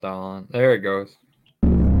Don. There it goes.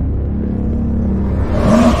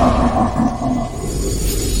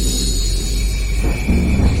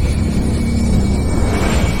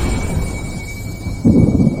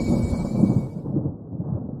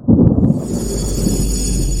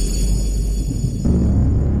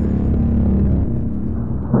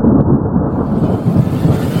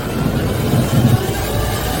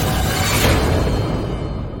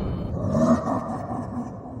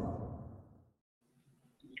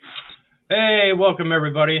 Hey, welcome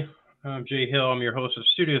everybody. I'm Jay Hill. I'm your host of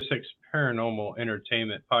Studio 6 Paranormal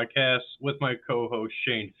Entertainment Podcast with my co-host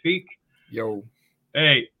Shane Feek. Yo.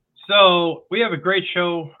 Hey, so we have a great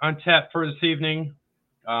show on tap for this evening.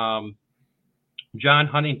 John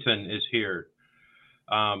Huntington is here.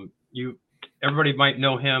 Everybody might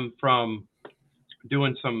know him from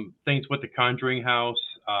doing some things with the Conjuring House.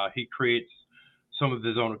 He creates some of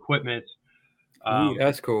his own equipment. Ooh,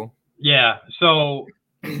 that's cool. Yeah, so...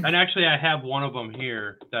 And actually, I have one of them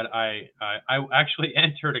here that I actually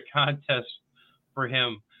entered a contest for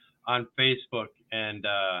him on Facebook, and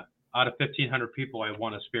out of 1,500 people, I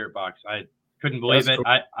won a spirit box. I couldn't believe it.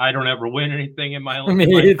 Cool. I don't ever win anything in my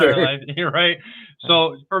entire life, right?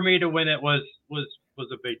 So for me to win it was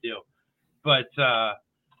a big deal. But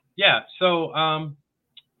yeah, so I'm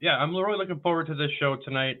really looking forward to this show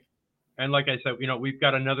tonight. And like I said, we've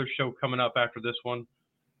got another show coming up after this one.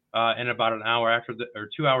 In about an hour after or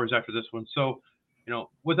 2 hours after this one. So,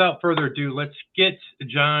 without further ado, let's get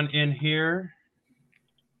John in here.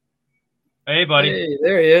 Hey, buddy. Hey,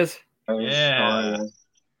 there he is. Yeah.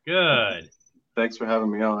 Good. Thanks for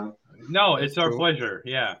having me on. No, it's our pleasure.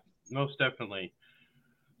 Yeah, most definitely.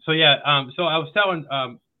 So, so I was telling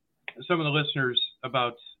some of the listeners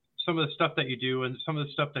about some of the stuff that you do and some of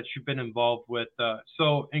the stuff that you've been involved with.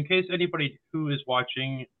 So in case anybody who is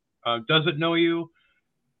watching doesn't know you,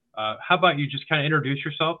 how about you just kind of introduce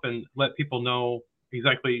yourself and let people know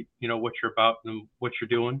exactly, what you're about and what you're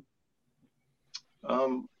doing?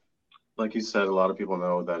 Like you said, a lot of people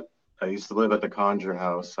know that I used to live at the Conjuring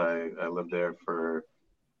House. I lived there for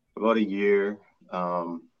about a year.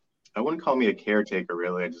 I wouldn't call me a caretaker,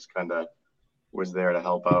 really. I just kind of was there to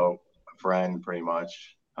help out a friend, pretty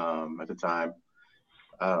much, at the time.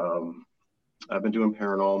 I've been doing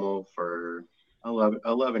paranormal for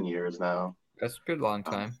 11 years now. That's a good long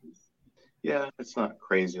time. Yeah, it's not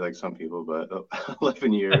crazy like some people, but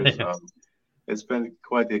 11 years. It's been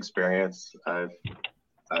quite the experience. I've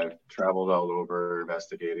traveled all over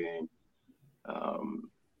investigating.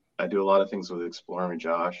 I do a lot of things with Exploring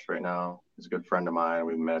Josh right now. He's a good friend of mine.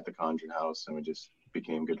 We met at the Conjuring House and we just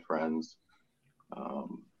became good friends.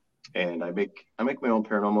 And I make my own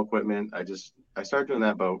paranormal equipment. I started doing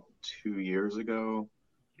that about 2 years ago.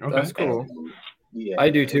 Okay. That's cool. Yeah, I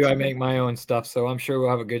do too. I make my own stuff, so I'm sure we'll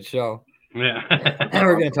have a good show. Yeah.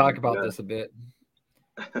 We're going to talk about this a bit.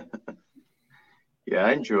 Yeah,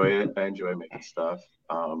 I enjoy it. I enjoy making stuff.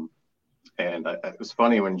 And it was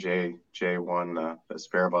funny when Jay won the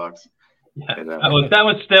spare box. Yeah.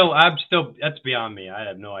 That's beyond me. I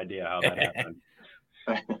have no idea how that happened.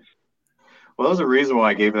 Well, there's a reason why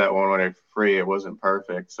I gave that one when it's free. It wasn't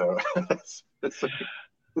perfect, so that's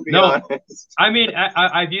honest. I mean,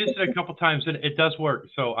 I've used it a couple times and it does work.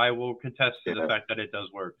 So I will contest to the fact that it does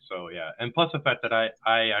work. So yeah, and plus the fact that I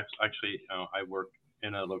actually I work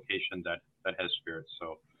in a location that has spirits.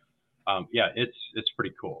 So yeah, it's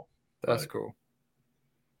pretty cool. That's cool.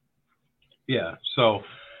 Yeah. So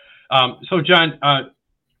so John,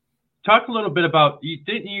 talk a little bit about.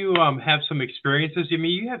 Didn't you have some experiences? I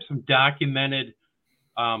mean, you have some documented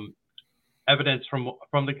evidence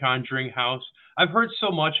from the Conjuring House. I've heard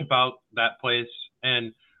so much about that place,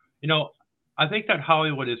 and I think that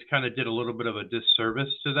Hollywood has kind of did a little bit of a disservice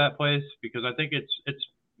to that place because I think it's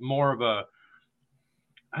more of a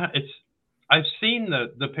I've seen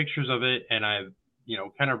the pictures of it and I've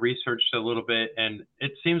kind of researched a little bit, and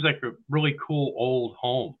it seems like a really cool old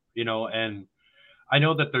home, and I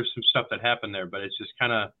know that there's some stuff that happened there, but it's just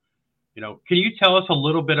kind of can you tell us a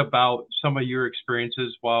little bit about some of your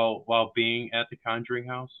experiences while being at the Conjuring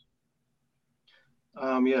House?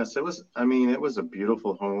 Yes, it was. I mean, it was a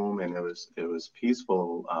beautiful home, and it was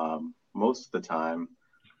peaceful most of the time.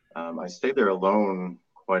 I stayed there alone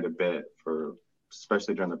quite a bit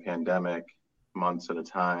especially during the pandemic, months at a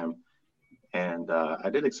time, and I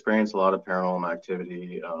did experience a lot of paranormal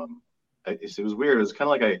activity. It was weird. It was kind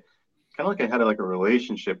of like I had a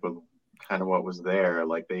relationship with kind of what was there.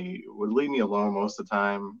 Like they would leave me alone most of the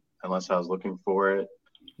time unless I was looking for it.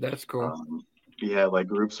 That's cool. Yeah, like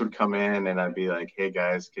groups would come in and I'd be like, hey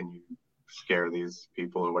guys, can you scare these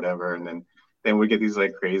people or whatever? And then we'd get these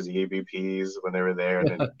like crazy EVPs when they were there, and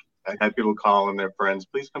then I had people calling their friends,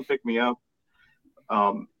 please come pick me up.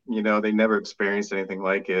 They never experienced anything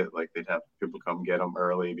like it. Like they'd have people come get them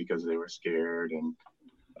early because they were scared. And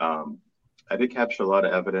I did capture a lot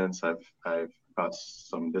of evidence. I've got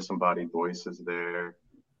some disembodied voices there.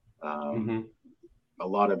 A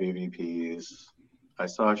lot of EVPs. I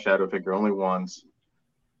saw a shadow figure only once,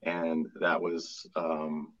 and that was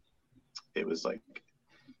it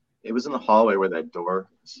was in the hallway where that door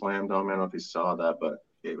slammed on me. I don't know if you saw that, but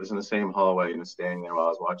it was in the same hallway, standing there while I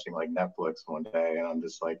was watching like Netflix one day, and I'm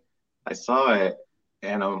just like, I saw it,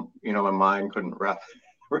 and my mind couldn't wrap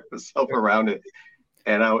itself around it,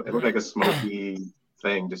 and it looked like a smoky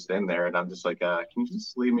thing just in there, and I'm just like, can you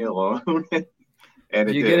just leave me alone? And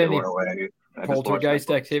Do you get any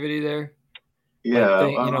poltergeist activity there? Yeah,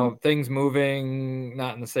 like things moving,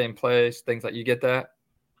 not in the same place, things like you get that.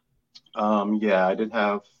 Yeah, I did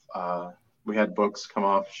have. We had books come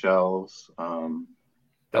off shelves.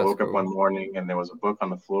 I woke up one morning and there was a book on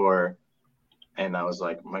the floor, and I was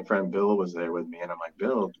like, my friend Bill was there with me, and I'm like,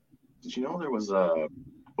 Bill, did you know there was a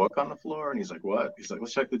book on the floor? And he's like, what? He's like,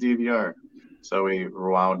 let's check the DVR. So we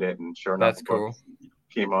rewound it, and sure enough, the book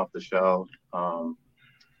came off the shelf.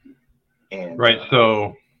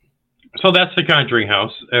 So that's the Conjuring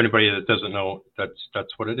House. Anybody that doesn't know,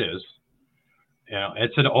 that's what it is. Yeah,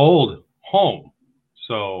 it's an old home.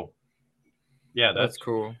 So yeah, that's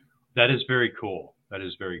cool. That is very cool.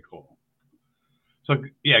 So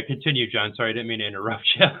yeah, continue, John. Sorry, I didn't mean to interrupt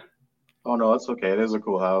you. Oh no, it's okay. It is a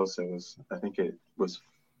cool house. I think it was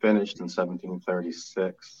finished in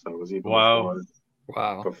 1736, so it was even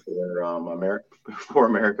before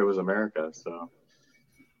America was America. So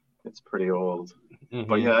it's pretty old. Mm-hmm.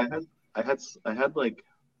 But yeah, I have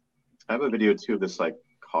a video too of this like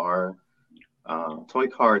car, toy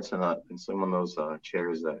car. It's in some of those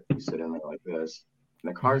chairs that you sit in there like this,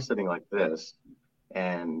 and the car's sitting like this,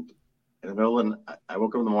 and in the middle I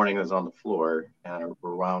woke up in the morning, it was on the floor, and I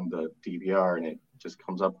rewound the DVR, and it just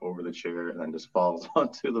comes up over the chair and then just falls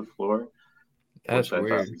onto the floor. That's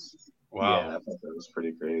weird. Wow. Yeah, I thought that was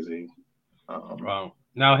pretty crazy. Wow.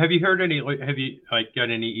 Now, have you got any really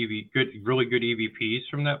good EVPs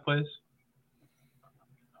from that place?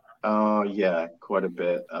 Yeah, quite a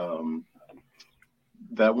bit.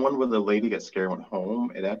 That one where the lady got scared and went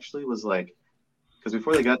home, it actually was like, because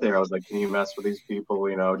before they got there, I was like, can you mess with these people,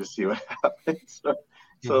 just see what happens.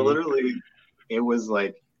 So literally, it was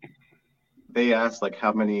like, they asked like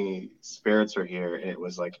how many spirits are here, and it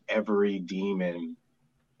was like every demon,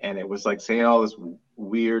 and it was like saying all this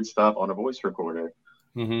weird stuff on a voice recorder.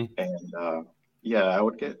 And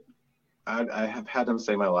I have had them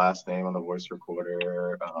say my last name on the voice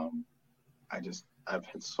recorder. I've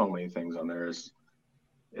had so many things on there. It's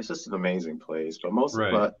just an amazing place, but most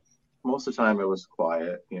of the time it was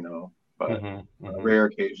quiet, but on a rare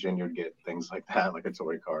occasion you'd get things like that, like a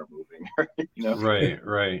toy car moving.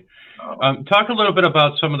 Right. Talk a little bit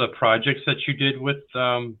about some of the projects that you did with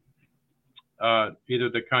either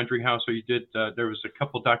the Conjuring House, or you did. There was a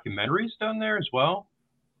couple documentaries done there as well.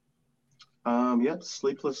 Yep,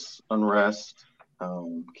 Sleepless Unrest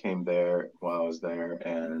came there while I was there,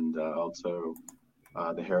 and also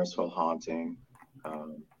the Harrisville Haunting.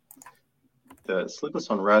 The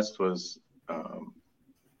Sleepless Unrest was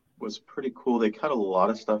pretty cool. They cut a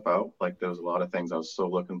lot of stuff out. Like there was a lot of things I was so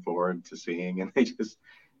looking forward to seeing, and they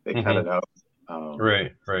cut it out.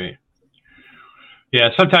 Right.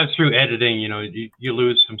 Yeah, sometimes through editing, you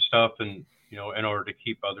lose some stuff, and in order to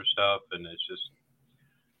keep other stuff, and it's just,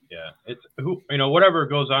 it's whatever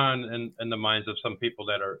goes on in the minds of some people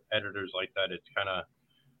that are editors like that. It's kind of,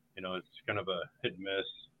 it's kind of a hit and miss,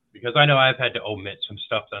 because I know I've had to omit some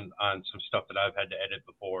stuff on some stuff that I've had to edit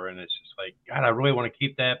before, and it's just like, God, I really want to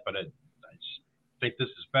keep that, but I just think this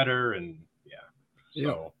is better, and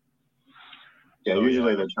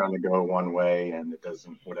usually they're trying to go one way, and it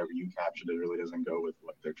doesn't. Whatever you captured, it really doesn't go with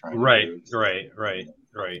what they're trying to do. Right.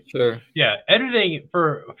 Sure. Yeah, editing,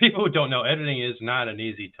 for people who don't know, editing is not an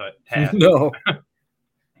easy task. No.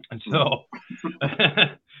 And so,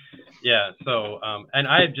 and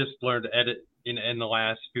I've just learned to edit in the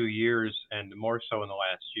last few years, and more so in the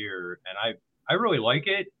last year, and I really like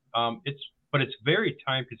it. But it's very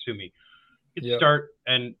time consuming. You start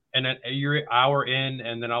and you're an hour in,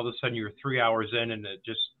 and then all of a sudden you're 3 hours in, and it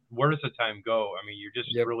just, where does the time go? I mean, you're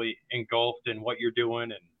just really engulfed in what you're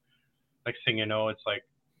doing, and next thing you know, it's like,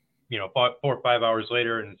 4 or 5 hours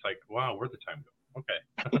later, and it's like, wow, where'd the time go? Okay.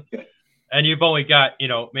 And you've only got,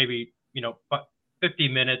 maybe, 50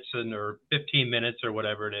 minutes or 15 minutes or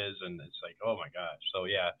whatever it is, and it's like, oh my gosh. So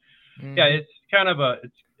it's kind of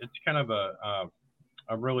a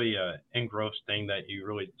really engrossed thing that you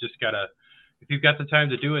really just gotta if you've got the time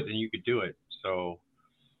to do it, then you could do it. So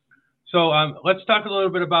let's talk a little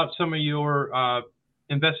bit about some of your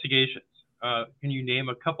investigations. Can you name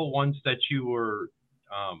a couple ones that you were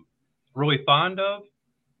really fond of?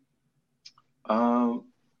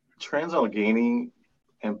 Trans-Allegheny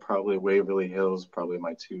and probably Waverly Hills, probably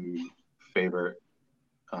my two favorite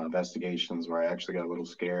investigations, where I actually got a little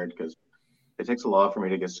scared, because it takes a lot for me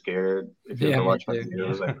to get scared. If you ever watch my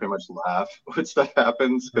videos, I pretty much laugh when stuff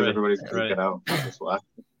happens, because everybody's freaking out. I just laugh.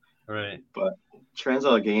 Right. But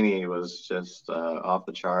Trans-Allegheny was just off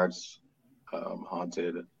the charts,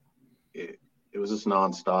 haunted. It was just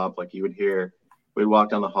nonstop. Like, we'd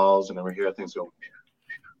walk down the halls and then we'd hear things go,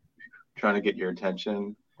 trying to get your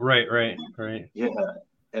attention. Right. Yeah.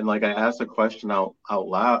 And like, I asked a question out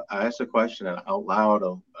loud. I asked a question, and out loud,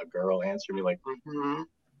 a girl answered me like, mm-hmm.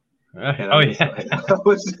 And I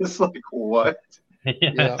was just like, what?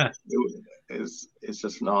 Yeah. It's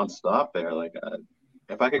just nonstop there. Like,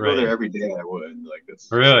 if I could go there every day, I would. Like, it's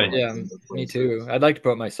really. Yeah, me too. I'd like to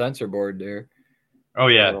put my sensor board there. Oh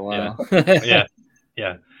yeah.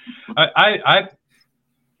 Yeah.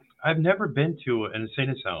 I've never been to an insane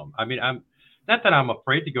asylum. I mean, I'm not that I'm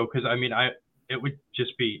afraid to go, because I mean, it would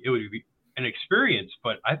be an experience,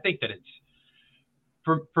 but I think that it's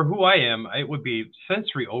for who I am, it would be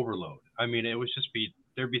sensory overload. I mean, it would just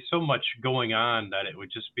there'd be so much going on that it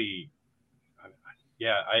would just be,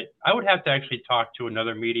 I would have to actually talk to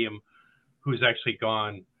another medium who's actually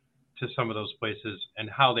gone to some of those places and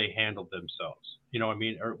how they handled themselves, you know what I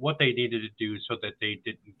mean? Or what they needed to do so that they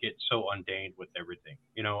didn't get so undained with everything,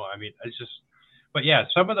 you know? I mean, it's just, but yeah,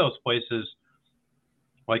 some of those places,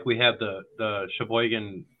 like we have the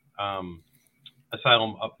Sheboygan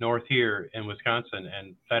Asylum up north here in Wisconsin,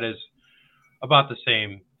 and that is about the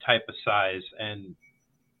same type of size, and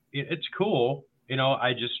it's cool, you know.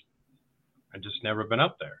 I just never been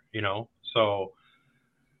up there, you know. So,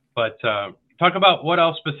 but talk about what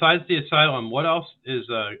else besides the asylum. What else is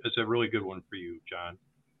a really good one for you, John?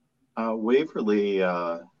 Waverly,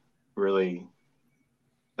 really,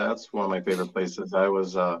 that's one of my favorite places.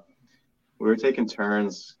 We were taking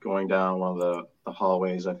turns going down one of the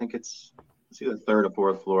hallways. I think it's either third or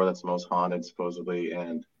fourth floor that's the most haunted, supposedly.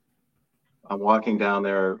 And I'm walking down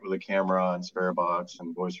there with a camera and spare box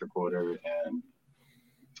and voice recorder, and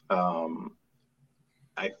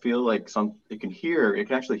I feel like it can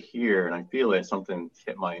actually hear, and I feel it, something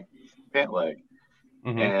hit my pant leg.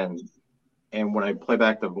 Mm-hmm. And when I play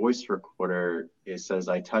back the voice recorder, it says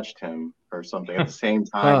I touched him or something. At the same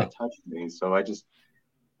time, it touched me. So I just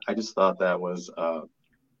thought that was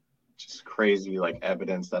just crazy, like,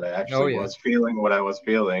 evidence that I actually was feeling what I was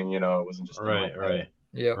feeling. You know, it wasn't just right.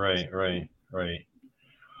 Yeah. Right.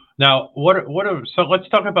 Now, so let's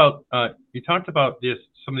talk about. You talked about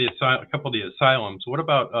a couple of the asylums. What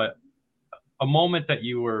about a moment that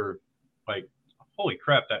you were like, holy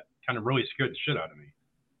crap, that kind of really scared the shit out of me?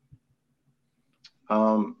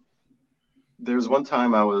 There's one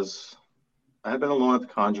time I had been alone at the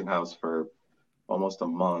Conjuring House for almost a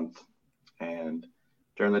month, and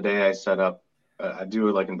during the day I set up, I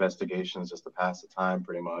do like investigations just to pass the time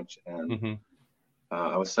pretty much, and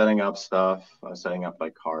I was setting up stuff. I was setting up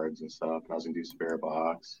like cards and stuff, and I was gonna do spare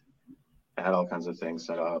box. I had all kinds of things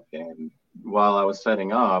set up, and while I was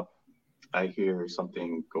setting up, I hear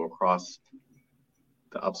something go across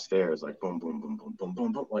the upstairs, like boom, boom, boom, boom, boom,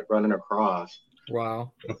 boom, boom, like running across.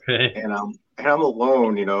 Wow. Okay. And I'm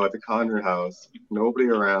alone, you know, at the Conjuring House, nobody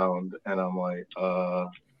around, and I'm like,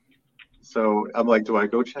 so I'm like, do I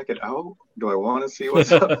go check it out? Do I want to see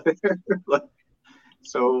what's up there? Like,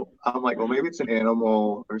 so I'm like, well, maybe it's an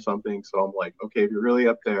animal or something. So I'm like, okay, if you're really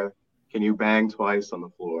up there, can you bang twice on the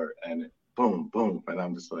floor? And boom, boom, and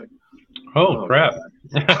I'm just like, oh crap.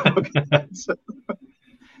 Okay.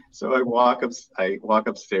 So I walk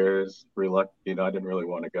upstairs, reluctant. You know, I didn't really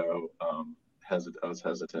want to go. I was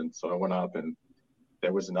hesitant, so I went up, and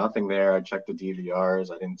there was nothing there. I checked the DVRs.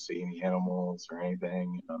 I didn't see any animals or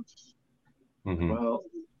anything. I'm just, well,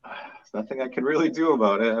 there's nothing I can really do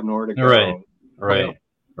about it. I have nowhere to go.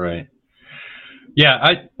 Right.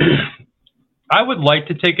 Yeah, I would like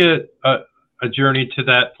to take a journey to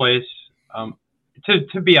that place.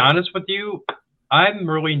 To be honest with you, I'm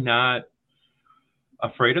really not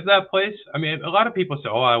afraid of that place. I mean, a lot of people say,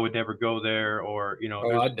 "Oh, I would never go there," or you know,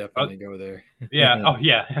 I'd definitely go there. Yeah. Oh,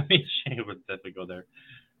 yeah. I mean, Shane would definitely go there.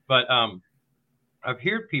 But I've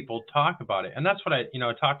heard people talk about it, and that's what I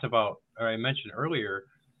talked about, or I mentioned earlier,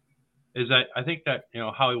 is that I think that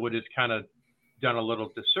Hollywood has kind of done a little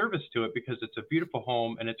disservice to it, because it's a beautiful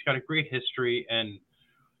home and it's got a great history, and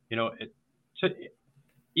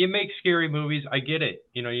you make scary movies, I get it.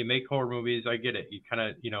 You make horror movies, I get it. You kind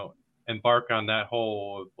of embark on that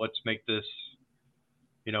whole let's make this,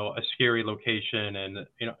 a scary location. And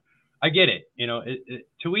I get it.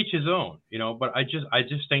 To each his own. But I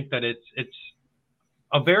just think that it's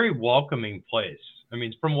a very welcoming place. I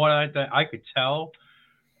mean, from what I could tell,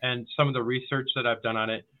 and some of the research that I've done on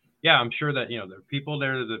it, yeah, I'm sure that there are people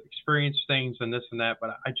there that experience things and this and that.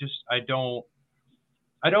 But I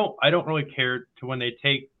don't really care to when they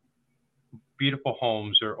take beautiful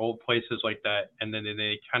homes or old places like that, and then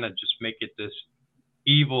they kind of just make it this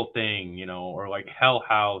evil thing, or like Hell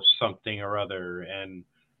House something or other, and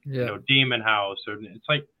Demon House, or it's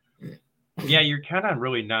like, yeah, you're kind of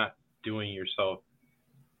really not doing yourself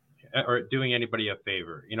or doing anybody a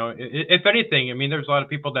favor. If anything, I mean, there's a lot of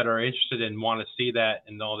people that are interested and want to see that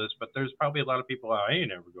and all this, but there's probably a lot of people I ain't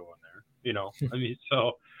never going there. I mean,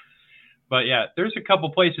 so, but yeah, there's a couple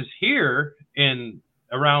places here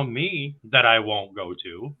around me that I won't go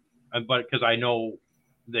to, but because I know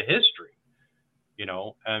the history.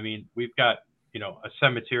 I mean, we've got a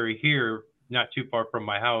cemetery here not too far from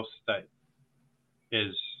my house that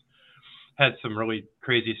had some really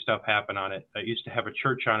crazy stuff happen on it. That used to have a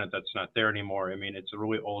church on it that's not there anymore. I mean, it's a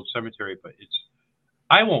really old cemetery, but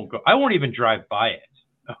I won't go. I won't even drive by it.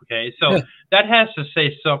 Okay, so that has to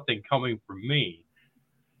say something coming from me.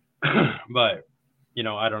 But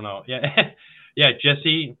I don't know. Yeah. Yeah,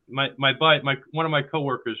 Jesse, my one of my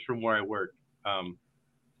coworkers from where I work,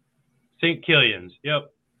 St. Killian's. Yep,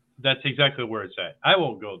 that's exactly where it's at. I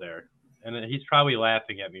won't go there, and he's probably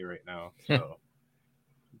laughing at me right now. So,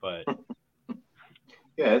 but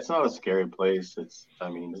yeah, it's not a scary place. I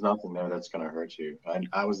mean, there's nothing there that's gonna hurt you.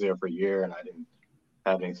 I was there for a year, and I didn't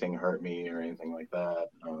have anything hurt me or anything like that.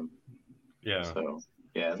 Yeah. So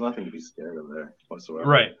yeah, there's nothing to be scared of there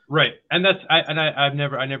whatsoever. Right. And I've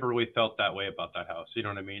never really felt that way about that house. You know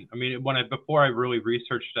what I mean? I mean, before I really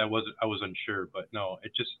researched, I was unsure, but no,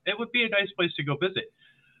 it would be a nice place to go visit.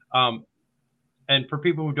 And for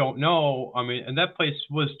people who don't know, I mean, and that place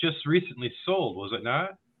was just recently sold, was it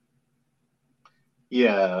not?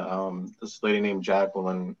 Yeah, this lady named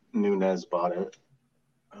Jacqueline Nunez bought it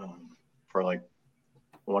for like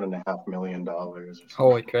 $1.5 million or something.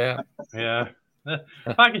 Holy crap! Yeah.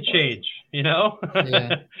 Pocket change, Yeah.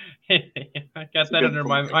 I got that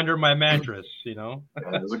under my mattress, Yeah,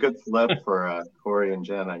 it was a good flip for Corey and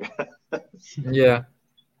Jen, I guess. Yeah.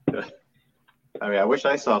 I mean, I wish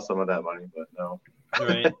I saw some of that money, but no.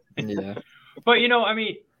 Right. Yeah. But I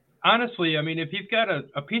mean, honestly, I mean, if you've got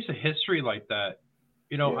a piece of history like that,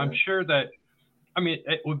 I'm sure that, I mean,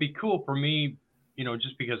 it would be cool for me,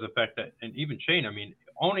 just because of the fact that, and even Shane, I mean,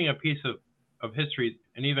 owning a piece of history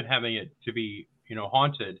and even having it to be,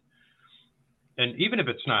 haunted, and even if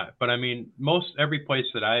it's not, but I mean, every place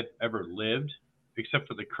that I've ever lived, except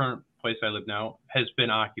for the current place I live now, has been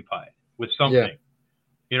occupied with something. Yeah.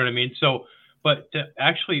 You know what I mean? So, but to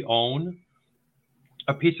actually own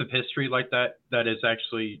a piece of history like that is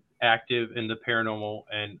actually active in the paranormal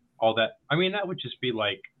and all that, I mean, that would just be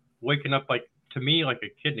like waking up, like, to me, like a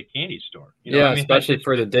kid in a candy store. Yeah, I mean, especially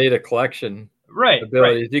for the data collection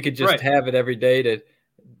abilities. You could just have it every day to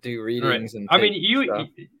do readings and I mean, stuff.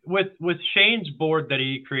 with Shane's board that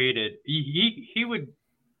he created, he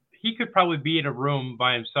could probably be in a room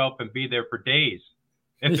by himself and be there for days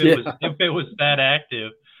if it was that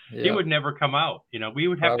active. Yeah. He would never come out. We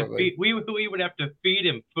would have to feed we would have to feed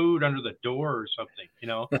him food under the door or something.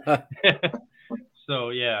 So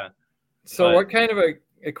yeah. So what kind of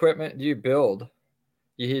equipment do you build?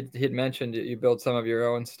 He'd mentioned that you build some of your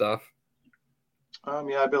own stuff.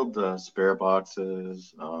 Yeah, I build spirit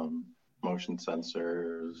boxes, motion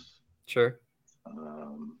sensors. Sure.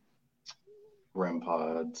 REM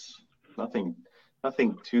pods. Nothing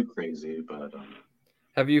too crazy, but.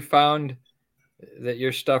 Have you found that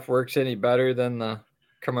your stuff works any better than the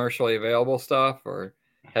commercially available stuff, or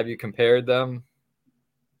have you compared them?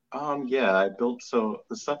 Yeah, so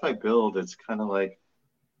the stuff I build, it's kind of like,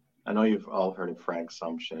 I know you've all heard of Frank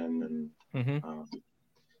Sumption and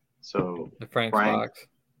so the Frank box.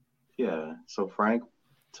 Yeah, so Frank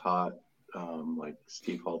taught like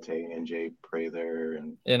Steve Holte and Jay Prather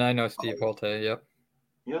and I know Steve Holte, yep.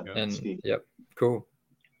 Yeah, and Steve. Yep, cool.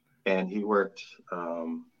 And he worked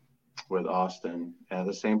with Austin, and at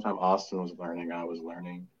the same time Austin was learning, I was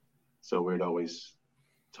learning, so we'd always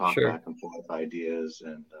talk back and forth ideas,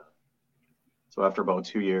 and so after about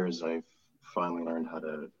 2 years, I finally learned how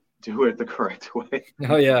to do it the correct way.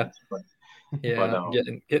 Oh yeah,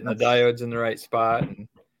 getting the diodes in the right spot and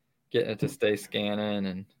getting it to stay scanning,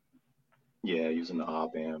 and using the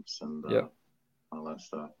op amps and all that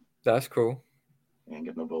stuff. That's cool. And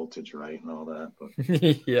getting the voltage right and all that. But.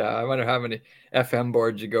 Yeah, I wonder how many FM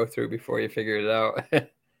boards you go through before you figure it out.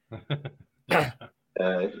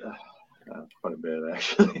 Quite a bit,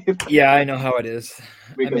 actually. Yeah, I know how it is.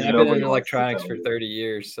 Because I've been in nobody wants to electronics tell for you. 30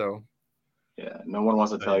 years, so. Yeah, no one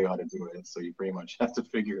wants to tell Right. you how to do it, so you pretty much have to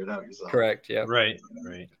figure it out yourself. Correct, yeah. Right.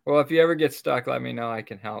 Well, if you ever get stuck, let me know. I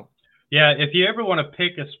can help. Yeah, if you ever want to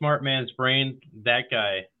pick a smart man's brain, that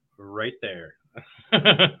guy right there.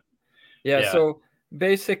 Yeah, Yeah. so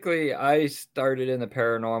basically, I started in the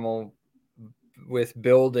paranormal with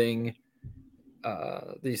building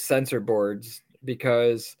these sensor boards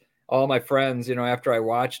because all my friends, after I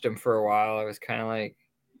watched them for a while, I was kind of like,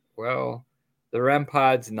 well, the REM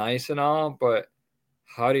pod's nice and all, but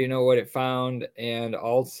how do you know what it found? And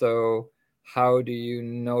also, how do you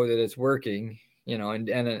know that it's working?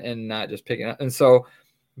 And not just picking up. And so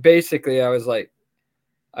basically, I was like,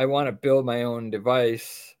 I want to build my own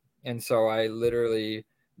device. And so I literally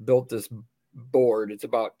built this board. It's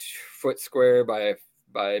about 2 foot square by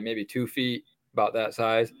maybe 2 feet, about that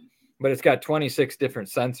size. But it's got 26 different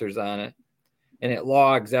sensors on it. And it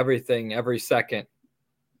logs everything every second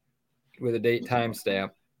with a date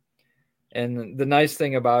timestamp. And the nice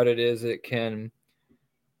thing about it is it can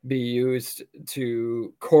be used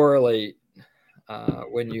to correlate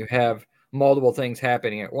when you have multiple things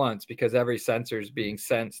happening at once, because every sensor is being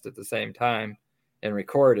sensed at the same time and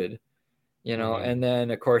recorded, and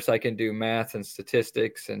then of course I can do math and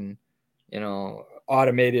statistics and,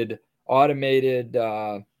 automated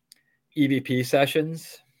EVP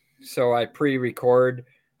sessions. So I pre-record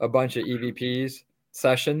a bunch of EVPs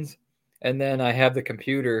sessions, and then I have the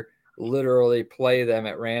computer literally play them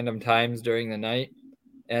at random times during the night,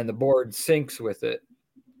 and the board syncs with it.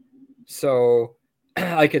 So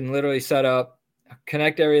I can literally set up,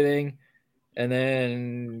 connect everything, and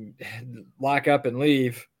then lock up and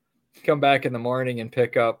leave, come back in the morning and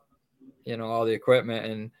pick up, all the equipment,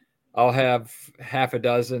 and I'll have half a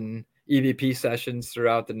dozen EVP sessions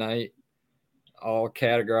throughout the night, all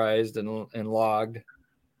categorized and logged.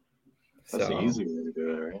 That's So the easy way to do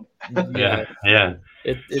it, right? Yeah. Yeah.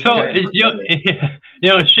 it's So, kind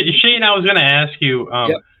of, Shane, I was going to ask you,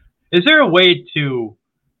 yep. Is there a way to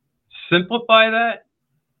simplify that?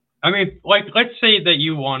 I mean, like, let's say that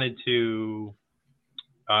you wanted to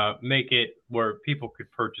make it where people could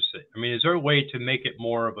purchase it. I mean, is there a way to make it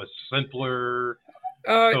more of a simpler?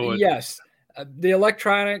 Yes. The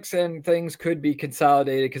electronics and things could be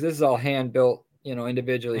consolidated because this is all hand built,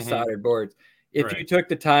 individually soldered boards. If you took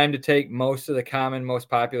the time to take most of the common, most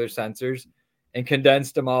popular sensors and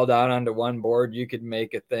condensed them all down onto one board, you could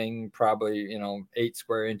make a thing probably, 8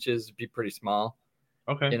 square inches. It'd be pretty small.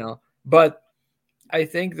 Okay. But I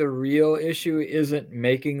think the real issue isn't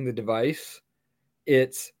making the device.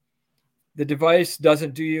 It's the device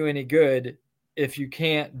doesn't do you any good if you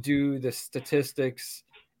can't do the statistics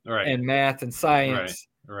and math and science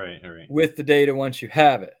with the data once you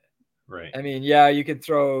have it. Right. I mean, yeah, you can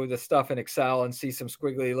throw the stuff in Excel and see some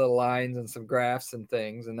squiggly little lines and some graphs and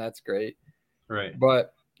things, and that's great. Right.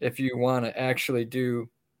 But if you want to actually do,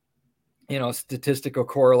 statistical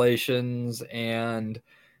correlations and,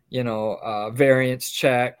 variance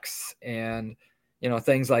checks and,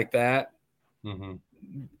 things like that,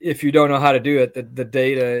 if you don't know how to do it, the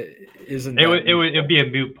data isn't. It'd be a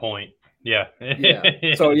moot point. Yeah. Yeah.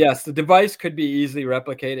 So yes, the device could be easily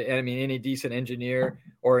replicated. I mean, any decent engineer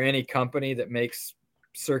or any company that makes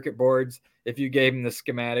circuit boards, if you gave them the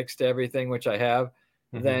schematics to everything, which I have,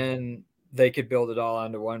 then they could build it all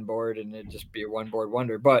onto one board and it'd just be a one board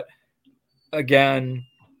wonder. But again,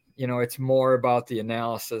 it's more about the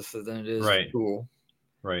analysis than it is the tool.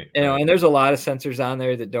 Right. And there's a lot of sensors on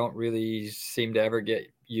there that don't really seem to ever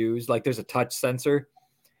get used. Like there's a touch sensor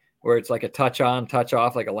where it's like a touch on, touch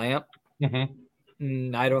off, like a lamp.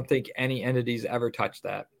 I don't think any entities ever touch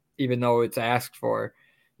that, even though it's asked for,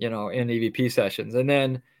 in EVP sessions. And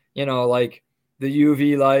then, like the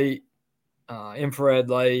UV light,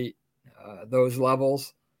 infrared light, those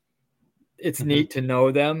levels, it's neat to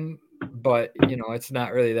know them, but, it's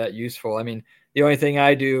not really that useful. I mean, the only thing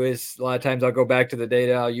I do is a lot of times I'll go back to the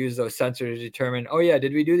data. I'll use those sensors to determine, oh yeah,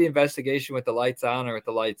 did we do the investigation with the lights on or with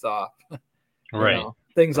the lights off?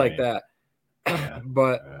 Things like that.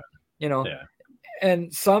 But,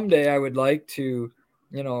 and someday I would like to,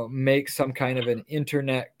 make some kind of an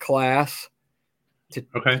internet class to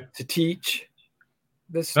teach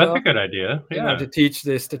this stuff. That's a good idea. Yeah. To teach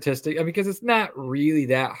the statistic. I mean, because it's not really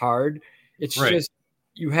that hard. It's just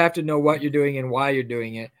you have to know what you're doing and why you're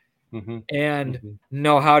doing it, and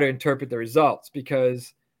know how to interpret the results,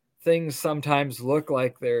 because things sometimes look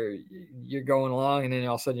like you're going along and then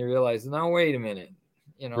all of a sudden you realize, no, wait a minute,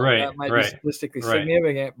 that might be statistically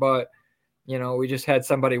significant, but we just had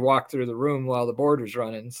somebody walk through the room while the board was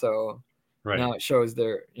running. So, Right. now it shows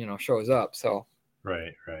shows up. So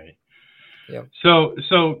Right. yeah. So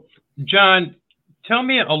John, tell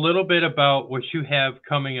me a little bit about what you have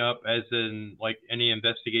coming up, as in like any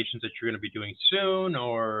investigations that you're going to be doing soon,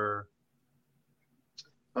 or.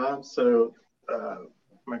 So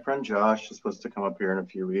my friend Josh is supposed to come up here in a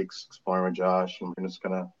few weeks, exploring with Josh, and we're just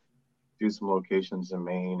gonna do some locations in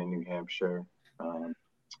Maine and New Hampshire,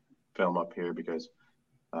 film up here because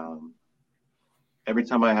every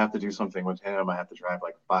time I have to do something with him, I have to drive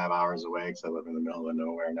like 5 hours away because I live in the middle of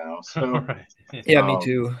nowhere now. So Right. Yeah, me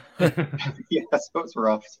too. yeah, so it's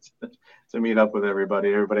rough to meet up with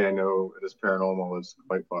everybody. Everybody I know that is paranormal is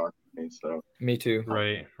quite far from me. So Me too.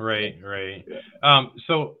 Right. yeah.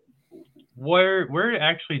 So where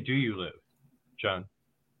actually do you live, John?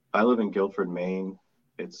 I live in Guilford, Maine.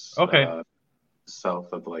 It's Okay.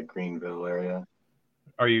 south of like Greenville area.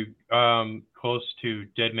 Are you close to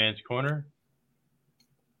Dead Man's Corner?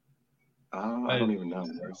 I don't even know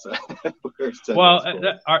where's that. Where's that? Well,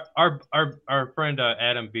 our friend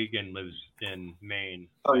Adam Began lives in Maine.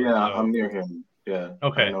 Oh yeah, So I'm near him. Yeah, I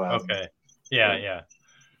okay, know Adam. yeah.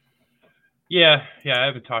 I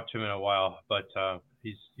haven't talked to him in a while, but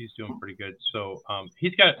he's doing pretty good. So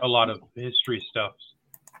he's got a lot of history stuff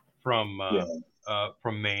from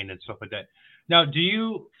Maine and stuff like that. Now, do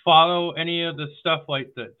you follow any of the stuff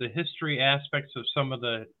like the history aspects of some of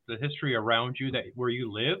the history around you where you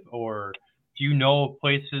live, or do you know of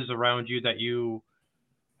places around you that you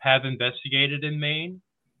have investigated in Maine?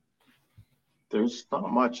 There's not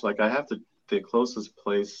much. Like the closest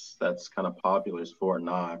place that's kind of popular is Fort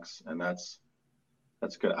Knox, and that's a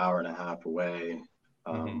good hour and a half away.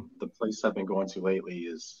 The place I've been going to lately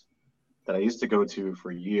is that I used to go to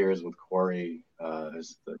for years with Corey,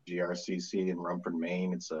 is the GRCC in Rumford,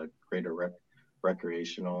 Maine. It's a greater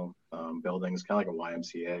recreational building. It's kind of like a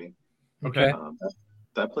YMCA. Okay.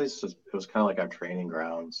 That place it was kind of like our training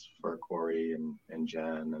grounds for Corey and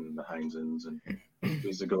Jen and the Heinzens, and we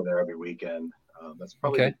used to go there every weekend. That's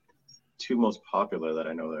probably the two most popular that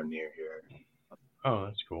I know that are near here. Oh,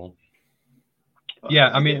 that's cool. Yeah,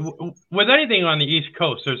 I mean, with anything on the East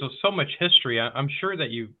Coast, there's so much history. I'm sure that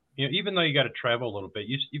even though you got to travel a little bit,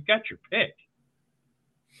 you've got your pick.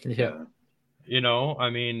 Yeah. I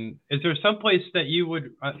mean, is there some place that you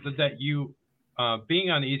would being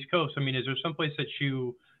on the East Coast? I mean, is there some place that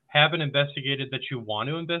you haven't investigated that you want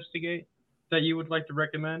to investigate that you would like to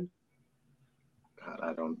recommend? God,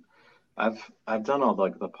 I don't. I've done all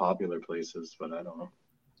like the popular places, but I don't know.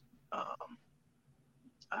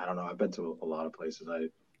 I don't know. I've been to a lot of places. I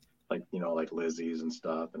like Lizzie's and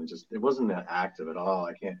stuff, and it wasn't that active at all.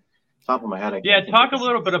 I can't top of my head. Talk a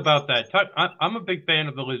little bit about that. I'm a big fan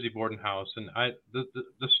of the Lizzie Borden house, and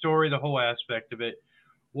the story, the whole aspect of it.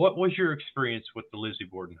 What was your experience with the Lizzie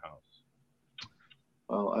Borden house?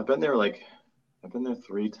 Well, I've been there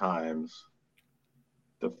 3 times.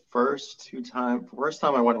 The first time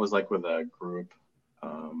I went was like with a group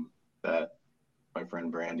that my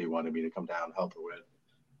friend Brandy wanted me to come down and help her with.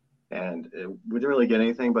 And we didn't really get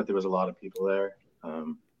anything, but there was a lot of people there.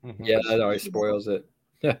 Yeah, that always spoils it.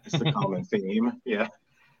 Yeah, it's the common theme. Yeah.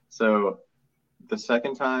 So the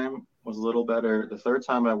second time was a little better. The third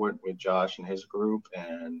time I went with Josh and his group,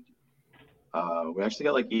 and we actually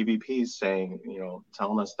got like EVPs saying,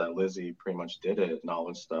 telling us that Lizzie pretty much did it and all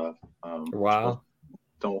this stuff. Wow.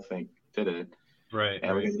 Don't think did it. Right.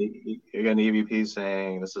 And we got an EVP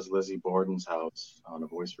saying this is Lizzie Borden's house on a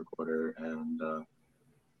voice recorder,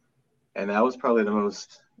 and that was probably the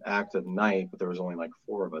most active night, but there was only like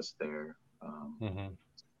 4 of us there.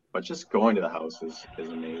 But just going to the house is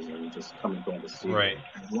amazing. Just going to see it.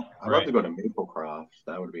 I'd love to go to Maplecroft.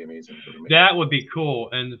 That would be amazing. That would be cool.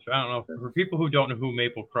 And I don't know, for people who don't know who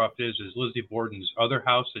Maplecroft is Lizzie Borden's other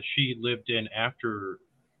house that she lived in after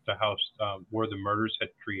the house where the murders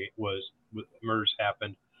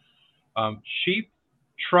happened. She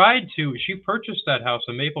purchased that house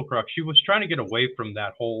in Maplecroft. She was trying to get away from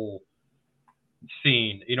that whole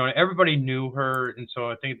scene. Everybody knew her, and so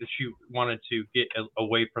I think that she wanted to get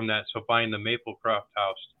away from that. So buying the Maplecroft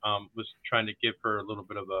house was trying to give her a little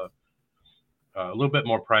bit of a little bit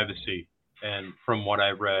more privacy. And from what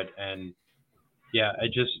I've read, and yeah,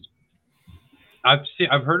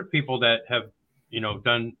 I've heard of people that have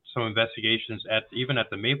done some investigations even at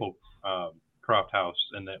the Maplecroft house,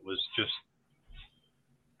 and that was just.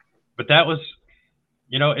 But that was,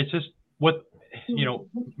 it's just what.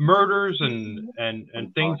 Murders and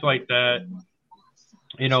things like that.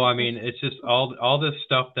 I mean, it's just all this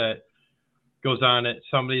stuff that goes on at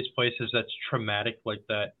some of these places that's traumatic like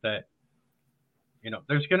that.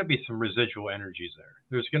 There's going to be some residual energies there.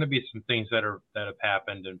 There's going to be some things that have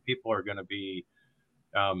happened, and people are going to be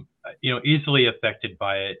easily affected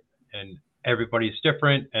by it, and everybody's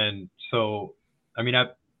different. And so, I mean,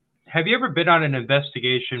 have you ever been on an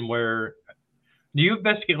investigation where do you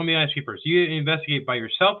investigate? Let me ask you first. Do you investigate by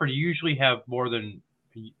yourself, or do you usually have more than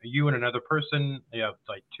you and another person? You have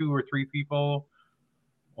like 2 or 3 people,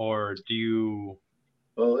 or do you?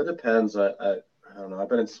 Well, it depends. I don't know. I've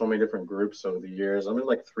been in so many different groups over the years. I'm in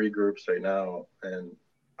like 3 groups right now, and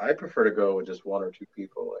I prefer to go with just 1 or 2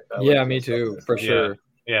 people. Like I like Yeah, to me myself. too, for Yeah, sure.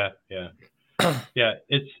 yeah, yeah, yeah.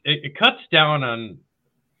 It cuts down on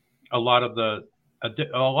a lot of the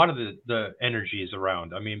energies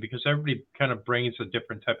around. I mean, because everybody kind of brings a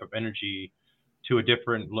different type of energy to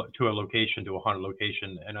to a location, to a haunted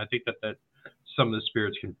location, and I think that some of the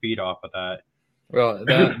spirits can feed off of that. Well,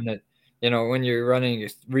 that and it, when you're running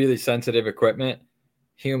really sensitive equipment,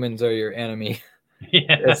 humans are your enemy.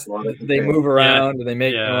 Yeah, They move yeah, around and they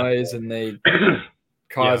make yeah, noise and they yeah.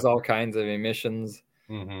 cause all kinds of emissions.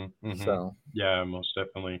 Mm-hmm, mm-hmm. So Yeah, most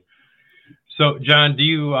definitely. So, John, do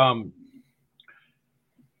you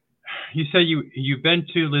you say you've been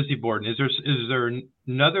to Lizzie Borden? Is there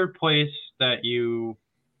another place that you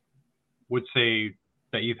would say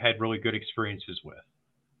that you've had really good experiences with?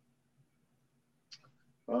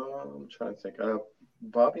 I'm trying to think.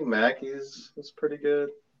 Bobby Mackey's was pretty good.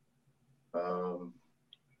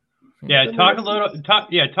 Yeah, Then talk a little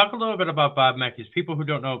bit about Bob Mackey's. People who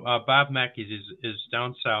don't know, Bob Mackey's is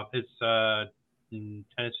down south. It's in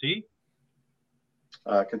Tennessee,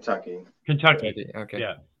 Kentucky. Kentucky.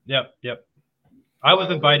 okay. Yeah, yep. I was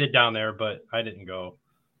invited down there, but I didn't go.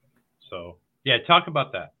 So yeah, talk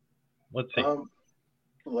about that. Let's see.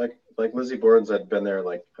 Like Lizzie Borden's, I've been there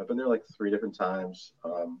like 3 different times.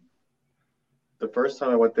 The first time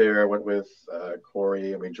I went there, I went with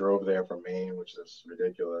Corey, and we drove there from Maine, which is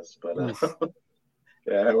ridiculous. But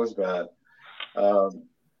yeah, it was bad.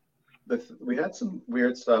 We had some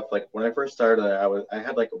weird stuff. Like when I first started, I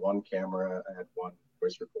had like 1 camera, I had 1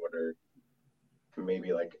 voice recorder,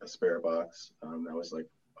 maybe like a spare box. That was like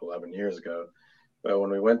 11 years ago. But when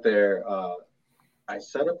we went there, I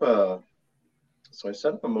set up a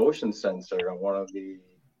motion sensor on one of the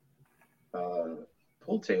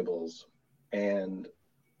pool tables, and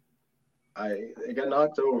it got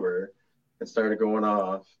knocked over and started going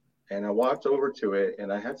off. And I walked over to it,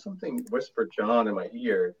 and I had something whisper John in my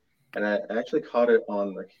ear, and I actually caught it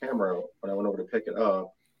on the camera when I went over to pick it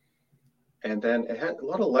up. And then it had a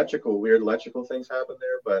lot of weird electrical things happen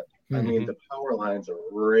there. But I mean, the power lines are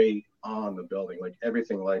right on the building. Like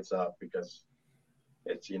everything lights up because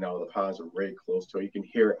it's, the powers are right close to it. You can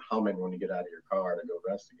hear it humming when you get out of your car to go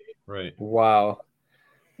investigate. Right. Wow.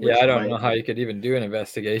 Yeah, I don't know how you could even do an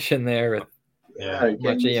investigation there with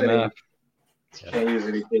much EMF. You can't use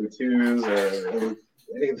any K2s or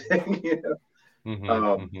anything,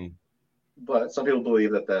 But some people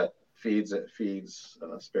believe that feeds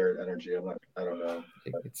spirit energy. I don't know.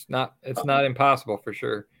 It's not impossible for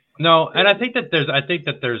sure. No, and I think that there's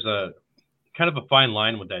a kind of a fine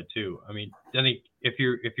line with that too. I mean, I think if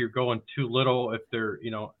you're going too little, if they're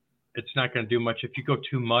it's not going to do much. If you go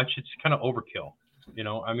too much, it's kind of overkill.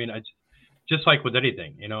 I mean, it's just like with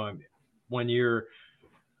anything.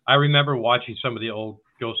 I remember watching some of the old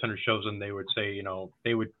Ghost Hunter shows, and they would say,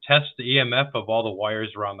 they would test the EMF of all the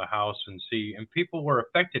wires around the house and people were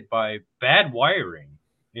affected by bad wiring,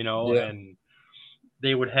 and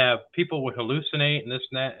they would have people would hallucinate and this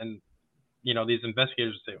and that, and these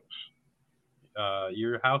investigators would say,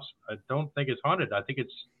 your house, I don't think it's haunted. I think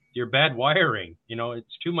it's your bad wiring.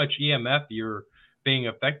 It's too much EMF. You're being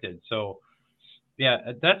affected. So,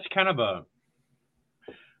 yeah, that's kind of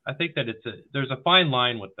I think that there's a fine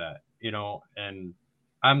line with that, and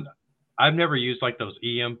I've never used like those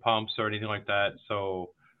EM pumps or anything like that.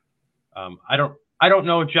 So, I don't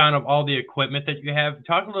know, John, of all the equipment that you have.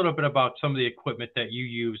 Talk a little bit about some of the equipment that you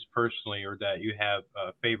use personally or that you have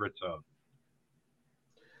favorites of.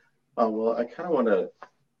 Well, I kind of wanted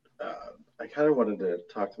to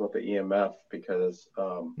talk about the EMF because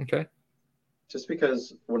just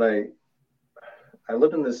because when I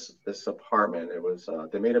lived in this apartment, it was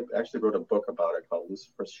they actually wrote a book about it called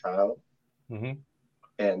Lucifer's Child,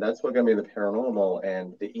 and that's what got me into paranormal.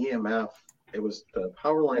 And the EMF, it was the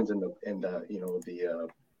power lines in the what do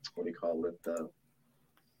you call it?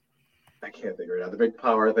 I can't think right now. The big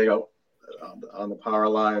power thing on the power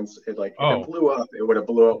lines. If it blew up, it would have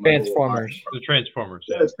blew up my Transformers. The Transformers.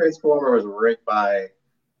 Yeah, the Transformer was right by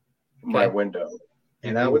my window,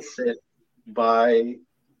 and I would sit by.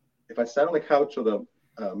 If I sat on the couch with a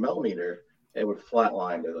millimeter, it would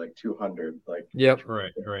flatline to like 200. Yep.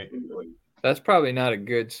 Right. That's probably not a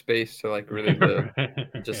good space to really live.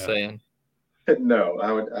 Just saying. No,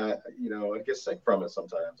 I'd get sick from it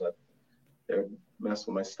sometimes. It would mess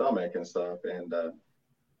with my stomach and stuff, and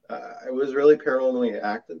I was really paranormally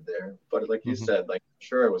active there. But like you Hmm. said, like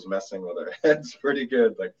sure, I was messing with our heads pretty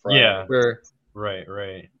good, like frying Yeah. them. Sure. Right.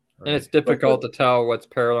 Right. And it's Right. But difficult to tell what's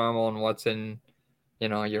paranormal and what's in,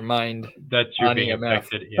 your mind That you're on being EMF.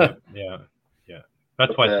 affected. Yeah. Yeah. Yeah. That's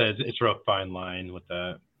but why it that says it's a real fine line with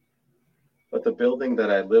that. but the building that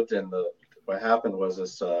I lived in, the what happened was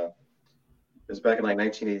this. It was back in like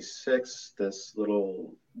 1986. This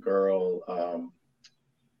little girl,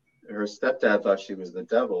 her stepdad thought she was the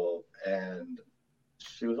devil, and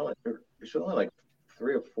she was only like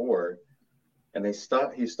 3 or 4, and he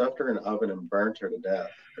stuffed her in an oven and burnt her to death.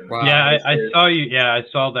 And Yeah, Wow. I saw you. Yeah, I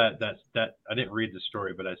saw that. That I didn't read the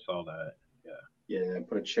story, but I saw that. Yeah. yeah,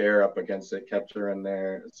 put a chair up against it, kept her in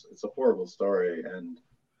there. It's a horrible story, and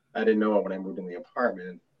I didn't know it when I moved in the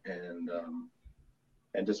apartment, and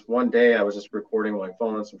just one day I was just recording my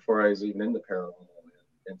phone before I was even into paranormal,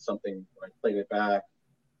 and something when I played it back,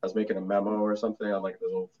 I was making a memo or something on like the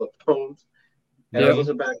little flip phones. And I was Yep.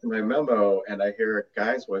 listening back to my memo, and I hear a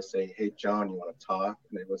guy's voice say, "Hey, John, you want to talk?"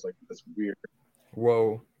 And it was like this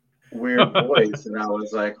Whoa. weird voice, and I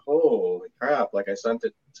was like, "Holy crap!" Like I sent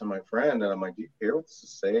it to my friend, and I'm like, "Do you hear what this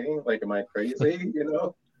is saying? Like, am I crazy?"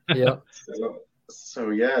 Yep. So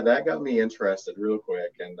yeah, that got me interested real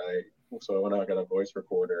quick, and I went out, got a voice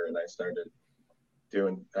recorder, and I started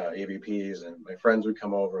doing EVPs, and my friends would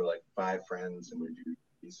come over, like 5 friends, and we'd do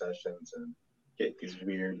these sessions and get these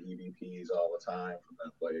weird EVPs all the time from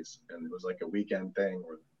that place. And it was like a weekend thing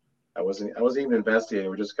where I wasn't even investigating.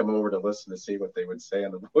 We just come over to listen to see what they would say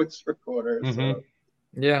on the voice recorder. Hmm. So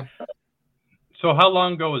Yeah. So how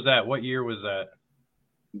long ago was that? What year was that?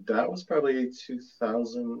 that was probably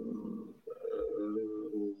 2011,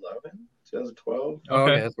 2012. Oh,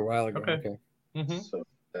 okay. Okay. That's a while ago. Okay. Okay. Hmm. So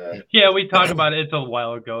Yeah, we talked about it. It's a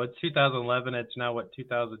while ago. It's 2011. It's now what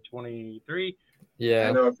 2023, I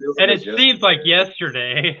Yeah. know it feels like and it it was seems like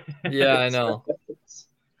yesterday. yesterday. Yeah, I know.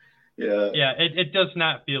 Yeah, Yeah, it does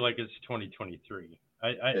not feel like it's 2023.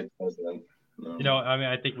 it doesn't. No. I mean,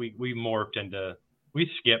 I think we morphed into we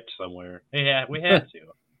skipped somewhere. Yeah, we had to.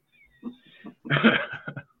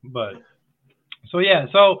 But so yeah,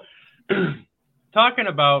 so talking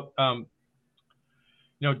about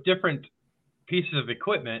different pieces of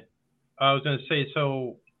equipment, I was going to say,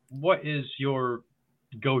 so what is your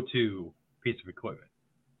go-to piece of equipment?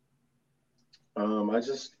 I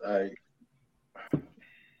just I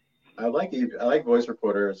like voice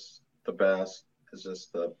recorders the best. It's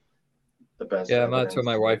just the best Yeah, that's what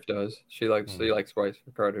my evidence. Like, wife does. She likes voice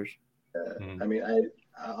recorders. Mm-hmm. I mean,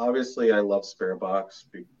 I love Spirit Box.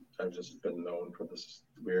 I've just been known for this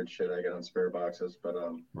weird shit I get on Spirit Boxes,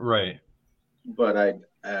 Right. but a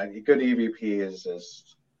good EVP is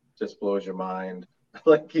just blows your mind.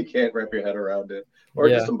 Like you can't wrap your head around it, or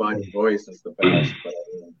just Yeah. embodied voice is the best. But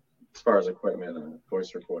as far as equipment, a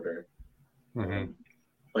voice recorder, Mm-hmm. um,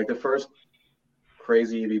 like the first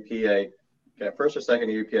crazy EVP I got, first or second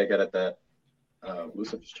EVP I got at that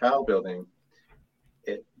Lucifer's Child building,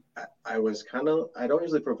 it I was kind of I don't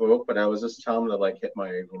usually provoke, but I was just telling him to like hit my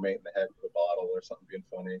roommate in the head with a bottle or something being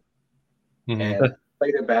funny, Mm-hmm. and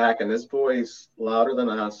played it back, and this voice louder than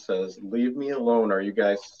us says, "Leave me alone. Are you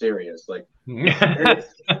guys serious?" Like, and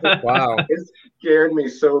Wow. it scared me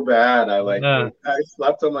so bad. Uh, I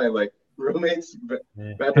slept on my like roommate's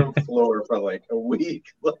bedroom floor for like a week.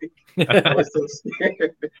 Like I was so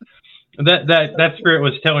scared. that spirit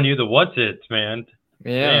was telling you the what's its, man.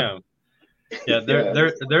 Yeah. Damn. Yeah, Yeah,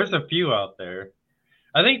 there's a few out there.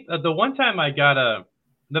 I think the one time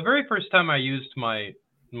the very first time I used my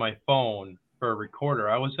phone for a recorder,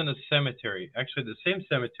 I was in a cemetery, actually the same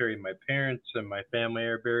cemetery my parents and my family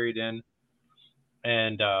are buried in,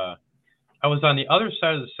 and I was on the other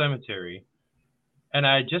side of the cemetery, and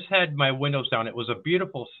I just had my windows down. It was a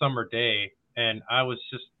beautiful summer day, and I was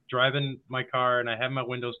just driving my car, and I had my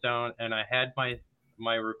windows down, and I had my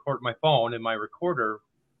phone and my recorder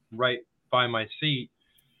right by my seat,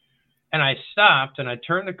 and I stopped and I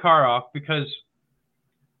turned the car off because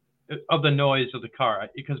of the noise of the car,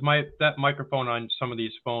 because that microphone on some of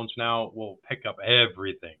these phones now will pick up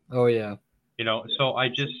everything, Oh yeah. so I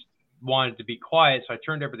just wanted to be quiet, so I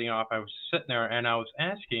turned everything off. I was sitting there and I was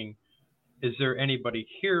asking, is there anybody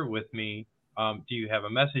here with me? Do you have a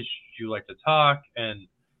message? Do you like to talk? And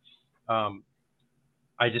um,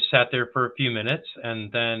 I just sat there for a few minutes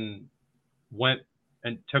and then went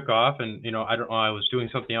and took off, and I don't know, I was doing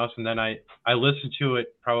something else, and then I listened to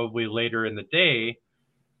it probably later in the day,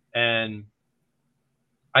 and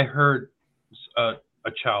I heard a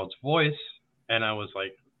child's voice, and I was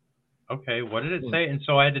like, okay, what did it say? And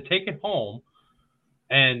so I had to take it home,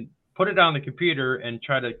 and put it on the computer and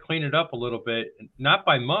try to clean it up a little bit, not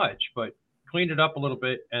by much, but cleaned it up a little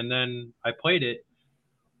bit. And then I played it,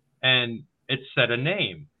 and it said a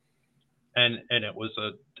name, and it was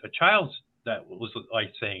a child's that was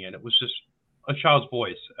like saying it. It was just a child's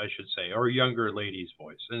voice, I should say, or a younger lady's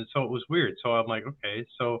voice. And so it was weird. So I'm like, okay.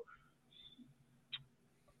 So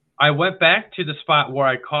I went back to the spot where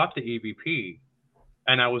I caught the EVP,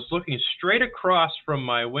 and I was looking straight across from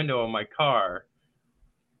my window of my car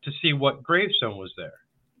to see what gravestone was there.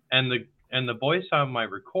 And the voice on my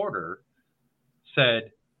recorder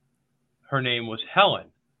said her name was Helen.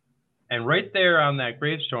 And right there on that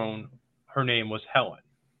gravestone, her name was Helen.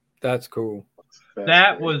 That's cool.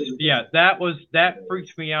 That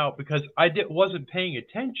freaked me out because wasn't paying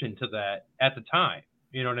attention to that at the time.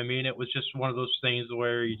 You know what I mean? It was just one of those things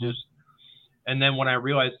where you just, and then when I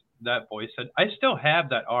realized that voice said, I still have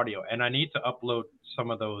that audio and I need to upload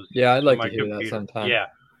some of those. Yeah, I'd like to hear that sometime. Yeah.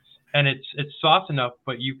 And it's soft enough,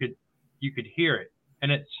 but you could hear it.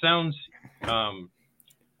 And it sounds kind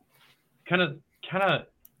of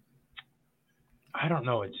I don't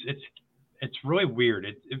know. It's really weird.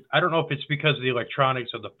 I don't know if it's because of the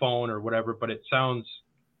electronics of the phone or whatever, but it sounds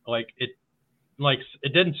like it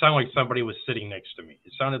didn't sound like somebody was sitting next to me.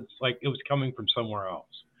 It sounded like it was coming from somewhere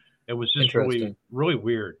else. It was just really, really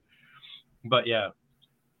weird. But yeah.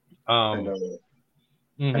 I know.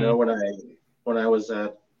 I know when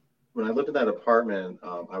I lived in that apartment,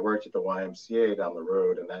 I worked at the YMCA down the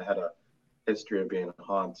road, and that had a history of being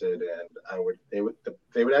haunted, and they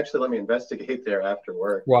would actually let me investigate there after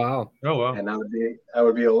work. Wow. Oh wow. And I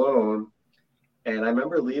would be alone, and I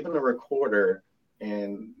remember leaving a recorder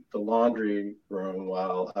in the laundry room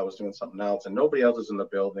while I was doing something else, and nobody else is in the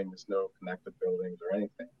building. There's no connected buildings or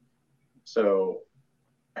anything. So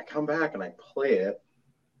I come back and I play it,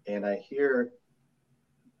 and I hear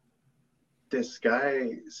this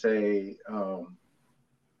guy say,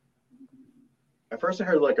 at first I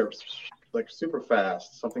heard like super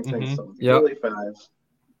fast, something saying something really fast.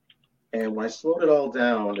 And when I slowed it all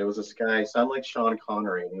down, there was this guy, sounded like Sean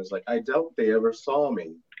Connery, and he was like, I doubt they ever saw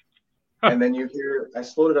me. And then you hear, I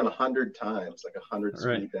slowed it down 100 times, like 100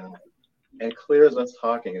 speed down. And clear as us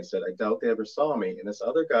talking, it said, I doubt they ever saw me. And this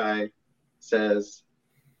other guy says,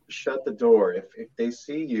 shut the door. If they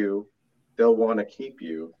see you, they'll want to keep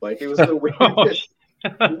you. Like, it was the weirdest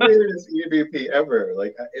EVP ever.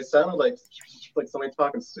 Like, it sounded like somebody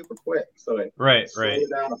talking super quick. So I slowed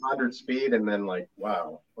it down 100 speed, and then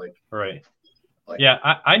wow. Yeah,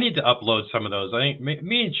 I need to upload some of those. I think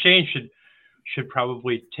me and Shane should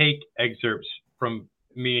probably take excerpts from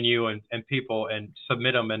me and you and people and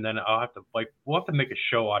submit them, and then I'll have to we'll have to make a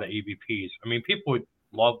show out of EVPs. I mean, people would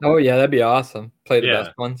love them. Oh yeah, that'd be awesome. Play the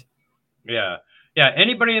best ones. Yeah.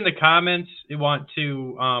 Anybody in the comments you want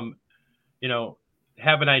to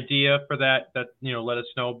have an idea for that let us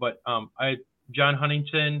know. But John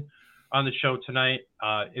Huntington on the show tonight.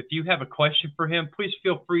 If you have a question for him, please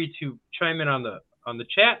feel free to chime in on the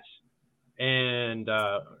chats. And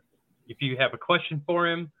if you have a question for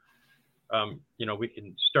him, we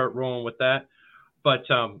can start rolling with that. But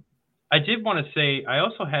I did want to say I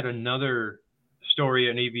also had another story,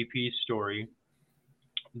 an EVP story,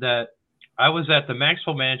 that I was at the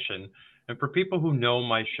Maxwell Mansion. And for people who know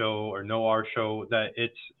my show or know our show,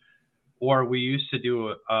 we used to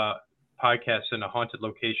do a podcast in a haunted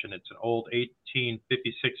location. It's an old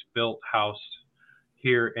 1856 built house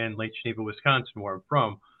here in Lake Geneva, Wisconsin, where I'm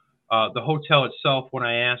from. The hotel itself, when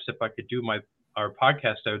I asked if I could do our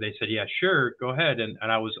podcast there, they said, yeah, sure, go ahead. And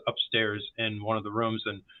I was upstairs in one of the rooms.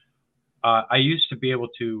 And I used to be able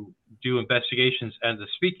to do investigations at the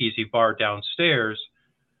Speakeasy bar downstairs.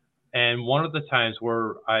 And one of the times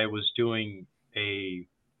where I was doing a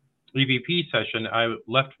EVP session, I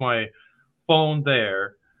left my phone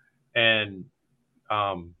there, and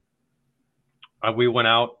we went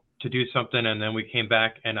out to do something, and then we came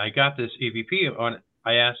back, and I got this EVP on.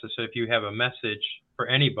 I asked, I said, if you have a message for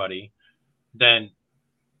anybody, then,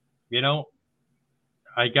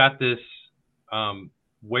 I got this,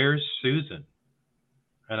 where's Susan?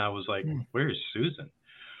 And I was like, where's Susan?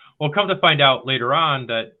 Well, come to find out later on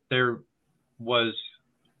that there was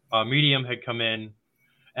a medium had come in,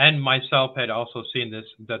 and myself had also seen this,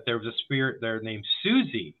 that there was a spirit there named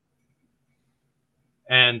Susie.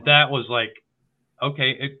 And that was like,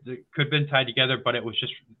 okay, it could have been tied together, but it was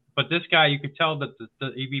just, but this guy, you could tell that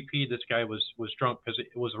the EVP, this guy was drunk because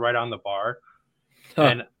it was right on the bar. Huh.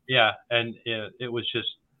 And it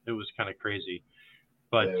was kind of crazy.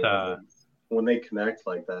 But when they connect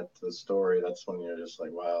like that to the story, that's when you're just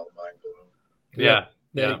like, wow, mind blown. Yeah.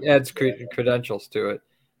 It adds credentials to it.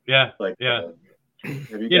 Yeah. Have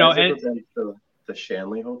you guys ever been to the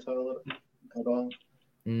Shanley Hotel at all?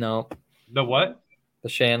 No. The what? The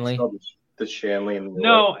It's Shanley. called the Shanley in New York.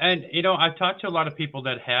 No, and I've talked to a lot of people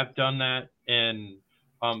that have done that, and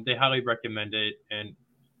they highly recommend it. And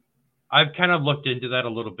I've kind of looked into that a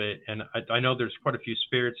little bit, and I know there's quite a few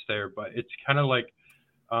spirits there, but it's kind of like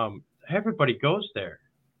everybody goes there,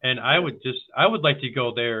 and I would like to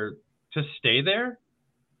go there to stay there.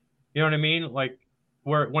 You know what I mean? Like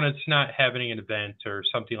when it's not having an event or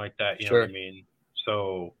something like that. You know what I mean?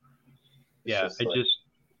 So yeah,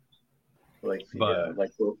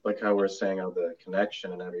 like how we're saying of the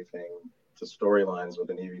connection and everything to storylines with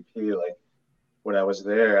an EVP. Like when I was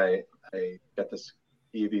there, I got this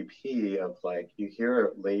EVP of like, you hear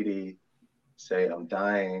a lady say, "I'm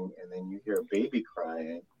dying," and then you hear a baby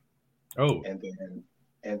crying. Oh. And then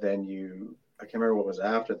I can't remember what was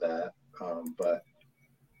after that.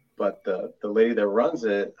 But the lady that runs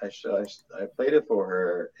it, I played it for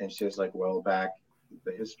her, and she was like, well, back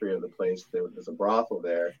the history of the place, there's a brothel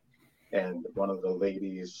there, and one of the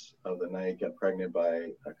ladies of the night got pregnant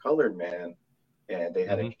by a colored man, and they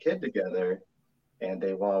had a kid together, and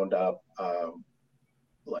they wound up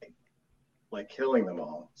like killing them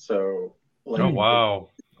all. So like, oh wow,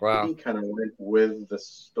 he kind of went with the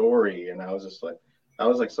story, and I was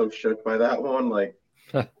so shook by that one. Like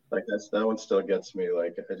that one still gets me.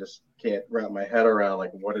 Like I just can't wrap my head around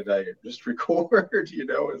like, what did I just record? You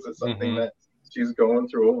know, is it something that she's going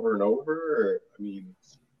through over and over? Or, I mean,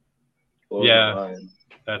 blows my mind.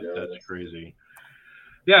 That's crazy.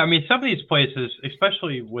 Yeah, I mean, some of these places,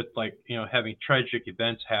 especially with like, you know, having tragic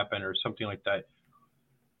events happen or something like that,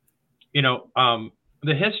 you know,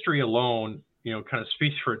 the history alone, you know, kind of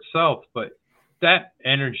speaks for itself, but that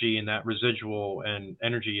energy and that residual and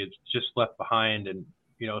energy is just left behind. And,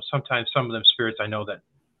 you know, sometimes some of them spirits, I know that,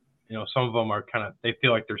 you know, some of them are kind of, they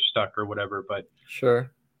feel like they're stuck or whatever, but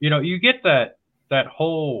sure, you know, you get that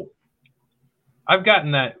whole, I've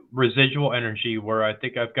gotten that residual energy where I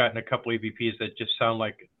think I've gotten a couple EVPs that just sound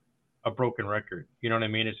like a broken record. You know what I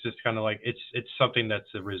mean? It's just kind of like, it's something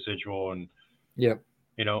that's a residual. And, you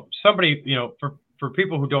know, somebody, you know, for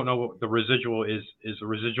people who don't know what the residual is the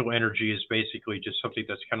residual energy is basically just something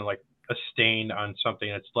that's kind of like a stain on something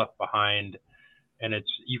that's left behind. And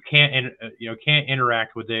it's, you can't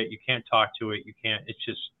interact with it. You can't talk to it. You can't, it's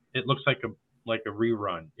just, it looks like a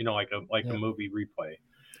rerun, you know, like a movie replay.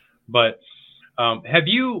 But have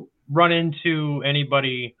you run into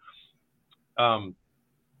anybody,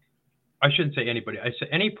 I shouldn't say anybody, I say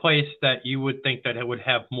any place that you would think that it would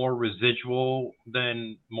have more residual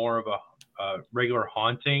than more of a regular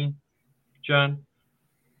haunting, John?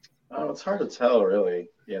 Oh, it's hard to tell, really,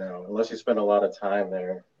 you know, unless you spend a lot of time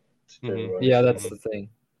there. Yeah, that's the thing.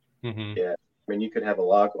 Yeah, I mean, you could have a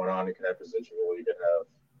lot going on. You could have residual. You could have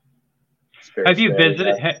spirits.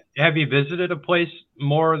 Have you visited a place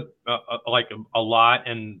more like a lot,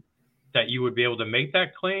 and that you would be able to make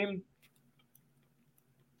that claim?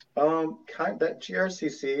 That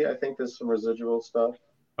GRCC, I think there's some residual stuff.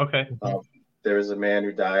 Okay. There was a man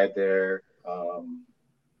who died there.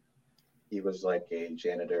 He was like a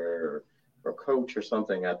janitor or coach or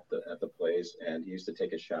something at the place, and he used to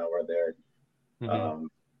take a shower there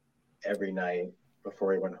every night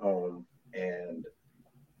before he went home. And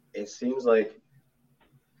it seems like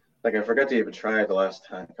I forgot to even try it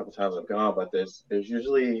a couple times I've gone, but there's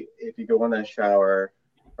usually, if you go in that shower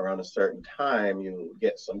around a certain time, you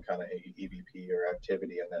get some kind of EVP or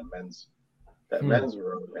activity in that men's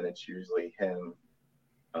room, and it's usually him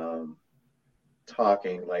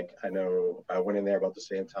talking. Like, I know I went in there about the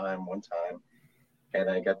same time one time, and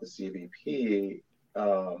I got the EVP,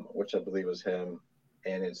 which I believe was him,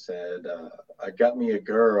 and it said, "I got me a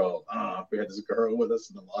girl." We had this girl with us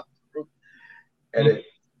in the locker room, and it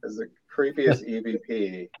was the creepiest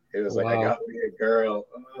EVP. It was like, "I got me a girl."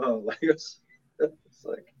 Like it's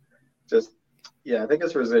like, just, yeah, I think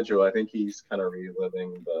it's residual. I think he's kind of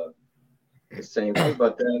reliving the same thing,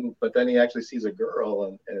 but then he actually sees a girl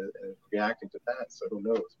and reacting to that. So who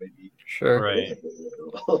knows? Maybe. Sure. Right.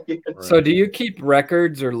 So do you keep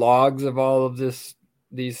records or logs of all of these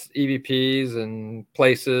EVPs and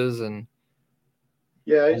places? And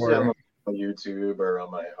yeah, I usually have them on YouTube or on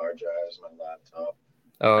my hard drives, my laptop.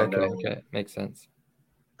 Oh, okay. Makes sense.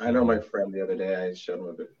 I know my friend the other day, I showed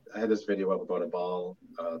him I had this video up about a ball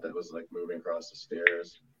that was like moving across the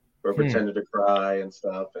stairs, or pretended to cry and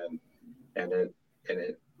stuff, and it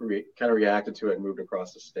kind of reacted to it and moved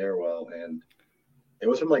across the stairwell. And it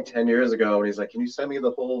was from like 10 years ago. And he's like, "Can you send me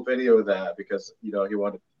the whole video of that?" Because, you know, he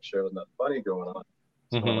wanted to show there was nothing funny going on.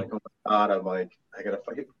 So I'm like, "Oh my God," I'm like, I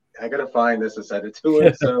gotta find this and send it to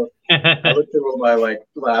him. So I looked through my like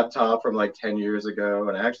laptop from like 10 years ago,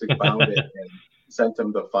 and I actually found it. And sent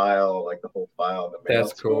him the file, like the whole file in the mail.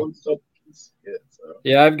 That's cool. So yeah, so.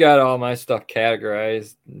 Yeah, I've got all my stuff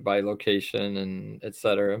categorized by location and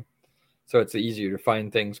etc. So it's easier to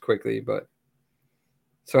find things quickly. But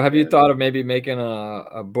so have you thought of maybe making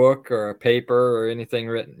a book or a paper or anything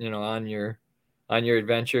written, on your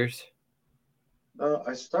adventures?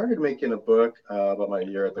 I started making a book about my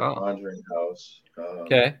year at the Oh, Conjuring House.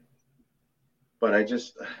 okay. But I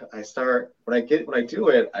start when I do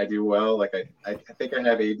it, I do well. Like I think I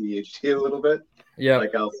have ADHD a little bit. Yeah.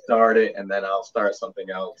 Like I'll start it and then I'll start something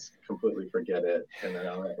else, completely forget it, and then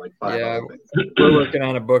I'll have like 5 other things. We're working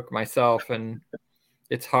on a book myself, and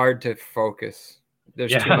it's hard to focus.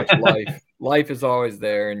 There's too much life. Life is always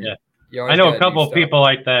there, and you always I know a couple of people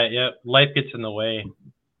like that. Yeah, life gets in the way.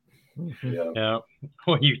 Yeah,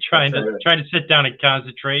 when you trying to sit down and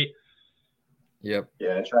concentrate. Yep.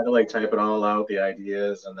 Yeah, I try to like type it all out, the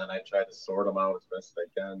ideas, and then I try to sort them out as best I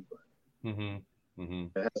can. But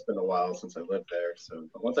it has been a while since I lived there, so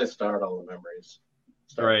but once I start, all the memories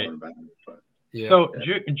start going back. But, so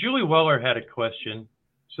Julie Weller had a question.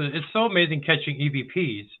 So it's so amazing catching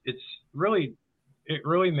EVPs. It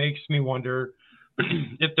really makes me wonder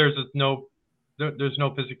if there's no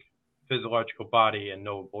physiological body and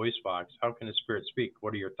no voice box. How can a spirit speak?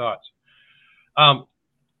 What are your thoughts?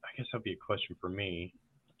 I guess that'd be a question for me.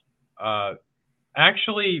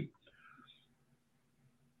 Actually,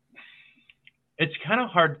 it's kind of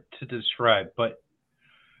hard to describe, but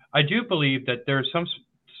I do believe that there are some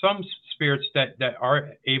spirits that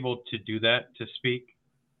are able to do that, to speak.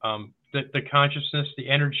 The consciousness, the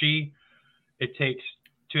energy it takes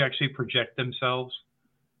to actually project themselves.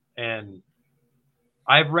 And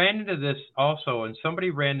I've ran into this also, and somebody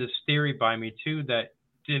ran this theory by me too, that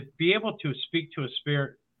to be able to speak to a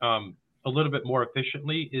spirit a little bit more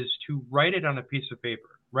efficiently is to write it on a piece of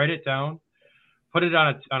paper, write it down, put it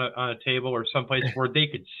on a table or someplace where they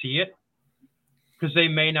could see it, because they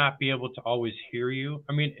may not be able to always hear you.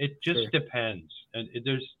 I mean, it just depends, and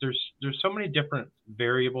there's so many different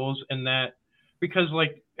variables in that, because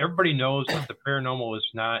like everybody knows that the paranormal is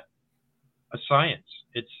not a science.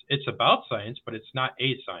 It's about science, but it's not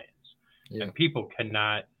a science, and people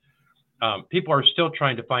cannot. People are still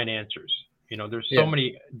trying to find answers. There's so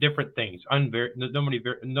many different things,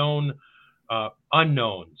 known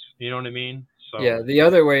unknowns. You know what I mean? So the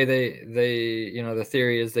other way they the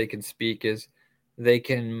theory is they can speak is they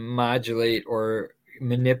can modulate or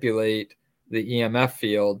manipulate the EMF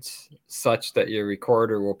fields such that your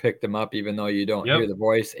recorder will pick them up even though you don't hear the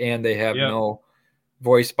voice, and they have no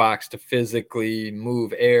voice box to physically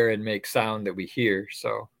move air and make sound that we hear.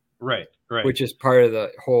 So right, which is part of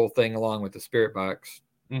the whole thing along with the spirit box.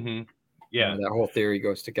 Yeah, that whole theory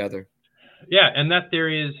goes together. Yeah, and that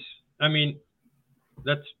theory is, I mean,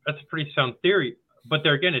 that's a pretty sound theory, but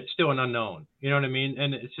there again, it's still an unknown. You know what I mean?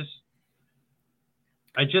 And it's just,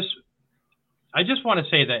 I just want to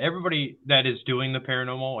say that everybody that is doing the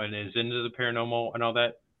paranormal and is into the paranormal and all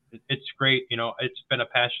that, it's great. It's been a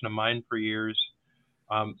passion of mine for years.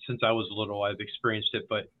 Since I was little, I've experienced it,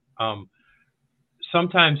 but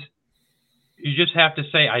sometimes you just have to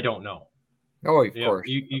say, I don't know. Oh, of course.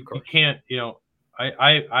 You can't,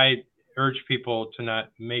 I urge people to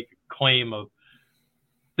not make a claim of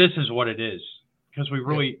this is what it is, because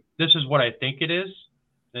this is what I think it is.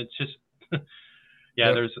 It's just,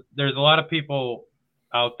 there's a lot of people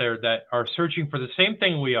out there that are searching for the same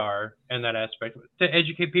thing we are in that aspect, to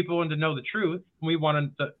educate people and to know the truth. We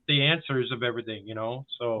want the answers of everything,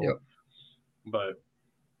 so, but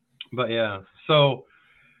yeah. So,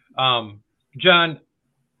 John,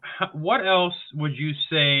 what else would you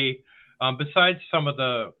say, besides some of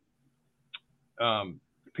the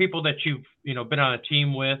people that you've been on a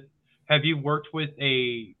team with? Have you worked with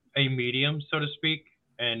a medium, so to speak,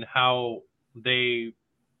 and how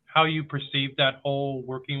you perceive that whole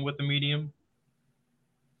working with a medium?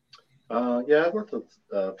 I've worked with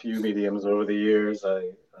a few mediums over the years.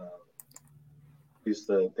 They used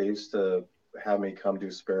to have me come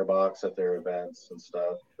do spirit box at their events and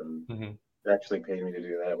stuff, and they actually paid me to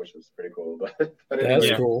do that, which was pretty cool. But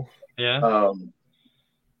that's cool. Yeah.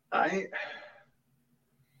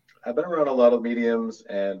 I've been around a lot of mediums,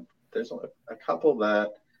 and there's a couple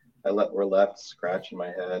that were left scratching my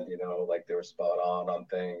head, like they were spot on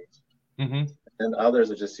things. And others,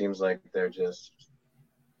 it just seems like they're just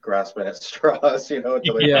grasping at straws, until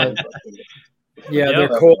they they're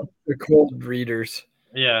cold readers.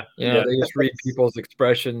 They just read people's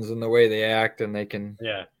expressions and the way they act, and they can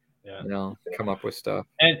come up with stuff.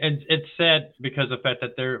 And it's sad because of the fact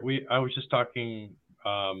that I was just talking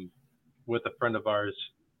with a friend of ours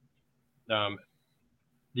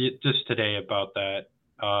just today about that.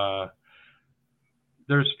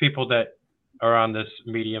 there's people that are on this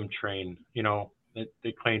medium train,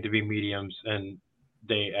 they claim to be mediums, and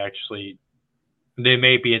they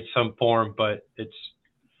may be in some form, but it's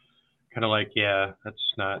kind of like, yeah,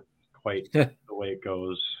 that's not quite the way it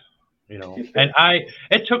goes, And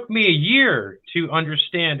it took me a year to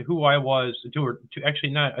understand who I was, to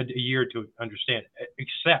actually not a year to understand,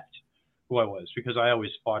 accept who I was, because I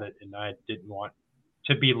always fought it and I didn't want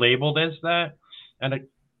to be labeled as that.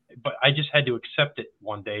 But I just had to accept it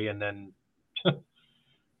one day, and then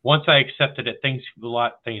once I accepted it, things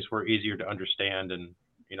were easier to understand. And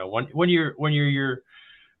when you're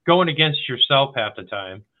going against yourself half the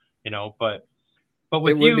time, but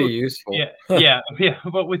with it would be useful. Yeah.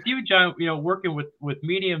 But with you, John, working with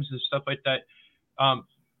mediums and stuff like that,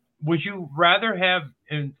 would you rather have,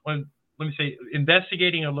 let me say,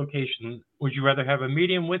 investigating a location, would you rather have a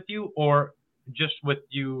medium with you or just with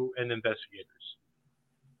you and investigators?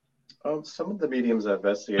 Some of the mediums I've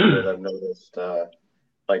investigated, I've noticed,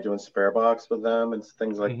 like doing spare box with them and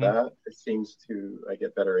things like that, it seems I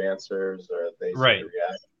get better answers, or they seem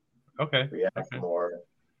to react more.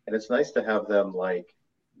 And it's nice to have them, like,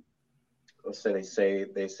 let's say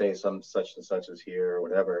they say some such and such is here or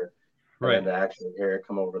whatever, and then to actually hear it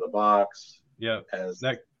come over the box. Yeah, as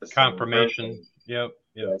that confirmation. Yep.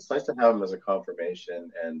 Yeah, it's nice to have them as a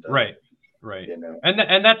confirmation. And right.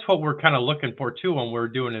 And that's what we're kind of looking for too when we're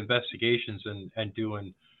doing investigations and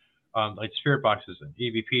doing like spirit boxes and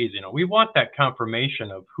EVPs. We want that confirmation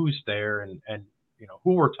of who's there and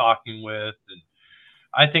who we're talking with. And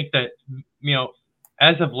I think that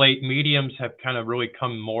as of late, mediums have kind of really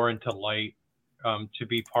come more into light to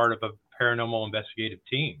be part of a paranormal investigative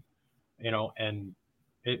team, and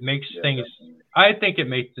it makes things. Definitely. I think it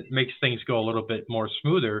makes things go a little bit more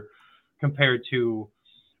smoother compared to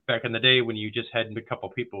back in the day when you just had a couple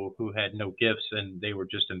people who had no gifts and they were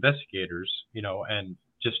just investigators, and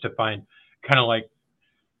just to find kind of like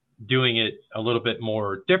doing it a little bit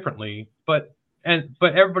more differently, but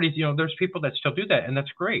everybody's, there's people that still do that, and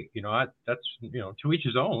that's great. That's, to each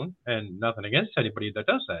his own, and nothing against anybody that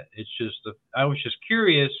does that. It's just, I was just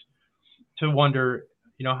curious to wonder,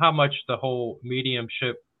 how much the whole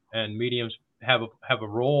mediumship and mediums have a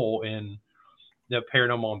role in the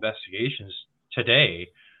paranormal investigations today.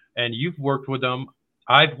 And you've worked with them.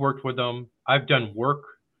 I've worked with them. I've done work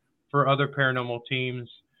for other paranormal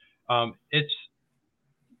teams. It's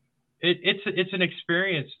an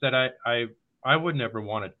experience that I would never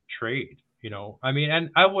want to trade, and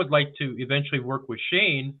I would like to eventually work with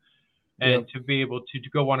Shane and to be able to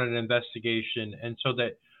go on an investigation, and so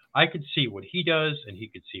that I could see what he does and he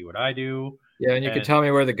could see what I do. Yeah, and you can tell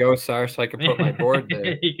me where the ghosts are so I can put my board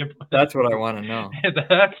there. That's what I want to know.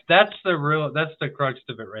 That's the crux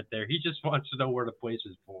of it right there. He just wants to know where to place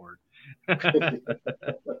his board.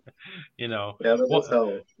 Yeah, that's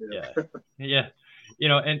how. Yeah.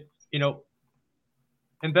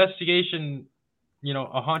 Investigation,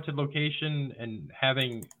 a haunted location and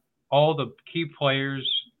having all the key players,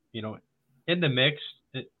 in the mix,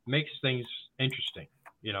 it makes things interesting,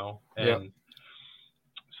 and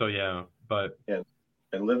so, yeah, but. Yeah.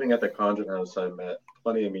 And living at the Conjure House, I met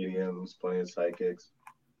plenty of mediums, plenty of psychics,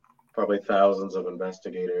 probably thousands of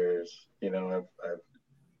investigators.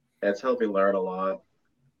 It's helped me learn a lot.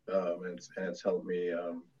 And it's helped me.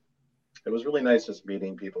 It was really nice just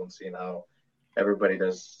meeting people and seeing how everybody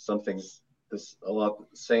does something's a lot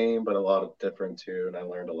the same, but a lot of different too. And I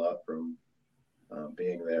learned a lot from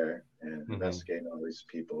being there and investigating all these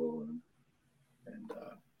people and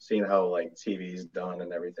seeing how like TV's done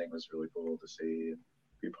and everything was really cool to see and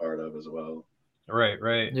be part of as well.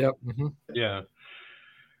 Right. Yep. Yeah.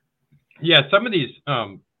 Some of these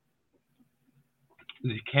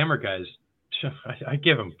camera guys, I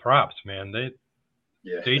give them props, man. They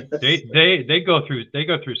go through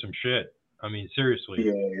some shit. I mean,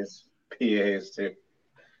 seriously. PAs too.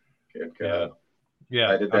 Good God. Yeah.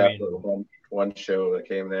 I did that for one show that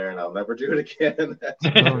came there, and I'll never do it again.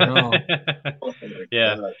 Oh no.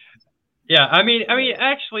 Yeah. God. Yeah. I mean,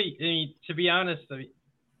 actually, to be honest,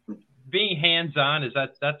 being hands-on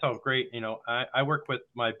that's all great. I work with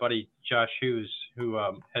my buddy Josh Hughes, who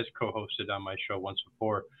has co-hosted on my show once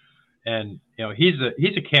before, and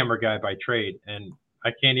he's a camera guy by trade, and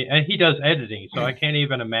and he does editing, so I can't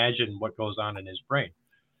even imagine what goes on in his brain,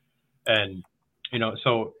 and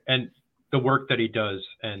and the work that he does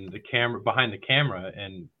and the camera behind the camera,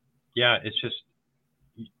 and it's just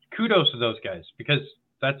kudos to those guys, because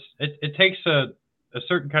it takes a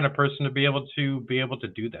certain kind of person to be able to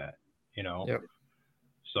do that. Yep.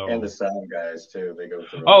 So, and the sound guys too, they go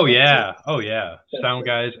through. Oh yeah, sound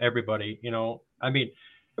guys, everybody. I mean,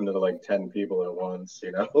 into like 10 people at once,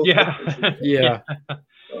 you know? Yeah. Yeah.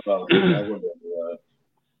 Well, I wouldn't do that.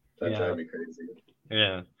 That'd Yeah. drive me crazy.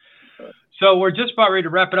 Yeah. So we're just about ready to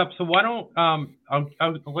wrap it up. So why don't I'll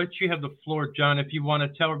let you have the floor, John, if you want to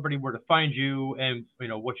tell everybody where to find you and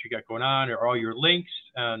what you got going on or all your links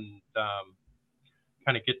and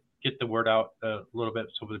kind of get the word out a little bit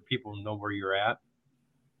so that people know where you're at.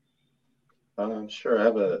 Sure. I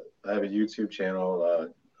have a YouTube channel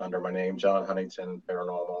under my name, John Huntington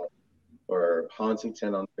Paranormal, or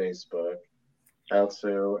Huntington on Facebook. I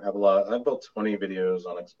also have I've built 20 videos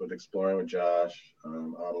with Exploring with Josh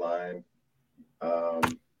online.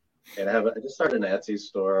 And I just started an Etsy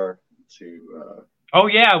store to. Oh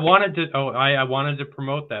yeah, I wanted to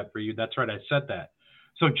promote that for you. That's right, I said that.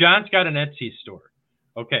 So John's got an Etsy store.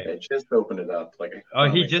 Okay. I just opened it up.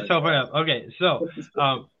 He just opened it up. Okay, so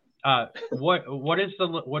what is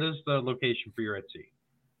the location for your Etsy?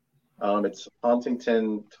 It's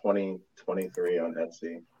Huntington 2023 on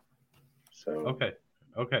Etsy. So.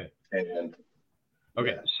 Okay. And.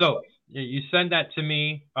 Okay, so you send that to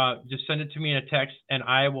me. Just send it to me in a text, and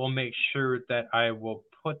I will make sure that I will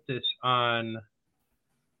put this on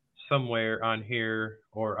somewhere on here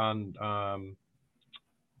or on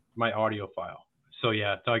my audio file. So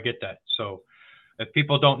yeah, so I get that. So if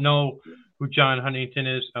people don't know who John Huntington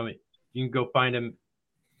is, you can go find him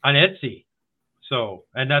on Etsy. So,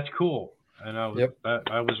 and that's cool. And I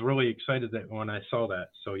was really excited that when I saw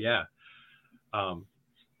that. So yeah.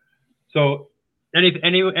 So.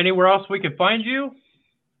 Anywhere else we can find you?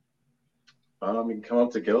 You can come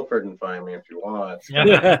up to Guilford and find me if you want.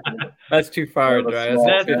 That's too far, drive.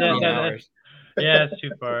 That's 15 hours. Yeah, it's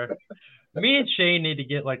too far. Me and Shane need to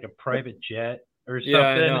get like a private jet or something.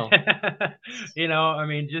 Yeah, I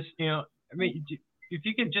know. Just if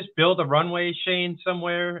you can just build a runway, Shane,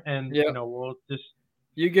 somewhere, and we'll just.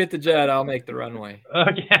 You get the jet, I'll make the runway.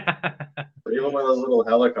 Okay. Even one of those little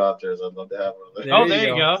helicopters, I'd love to have one of those. There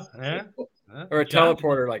you go. Yeah. Or a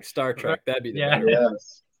teleporter like Star Trek. That'd be the best.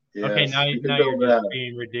 Yes. Okay, now you're just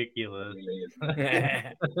being ridiculous. It's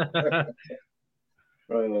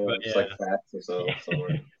like facts or so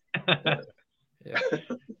somewhere. Yeah.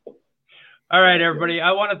 All right, everybody.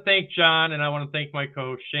 I want to thank John and I want to thank my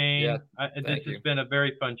co-host Shane. Yeah, this has been a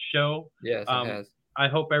very fun show. Yes, it has. I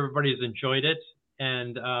hope everybody's enjoyed it.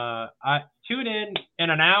 And I tune in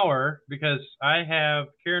an hour because I have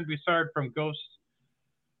Karen Boussard from Ghost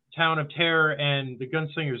Town of Terror and the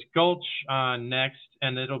Gunslinger's Gulch on next,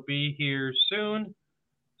 and it'll be here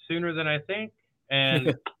sooner than I think.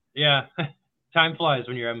 And yeah, time flies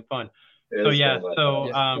when you're having fun. Thank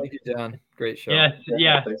you, John. Great show. Yes,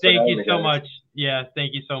 yeah. Thank you so much. Yeah,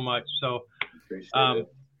 thank you so much. So,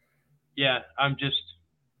 yeah, I'm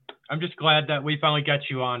just glad that we finally got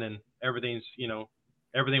you on and everything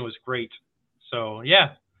was great. So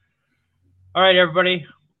yeah. All right, everybody.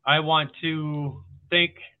 I want to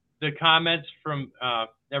thank the comments from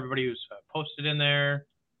everybody who's posted in there.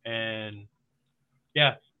 And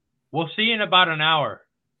yeah, we'll see you in about an hour.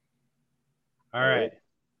 All right.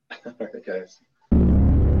 All right, guys.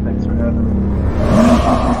 Thanks for having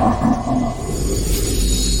me.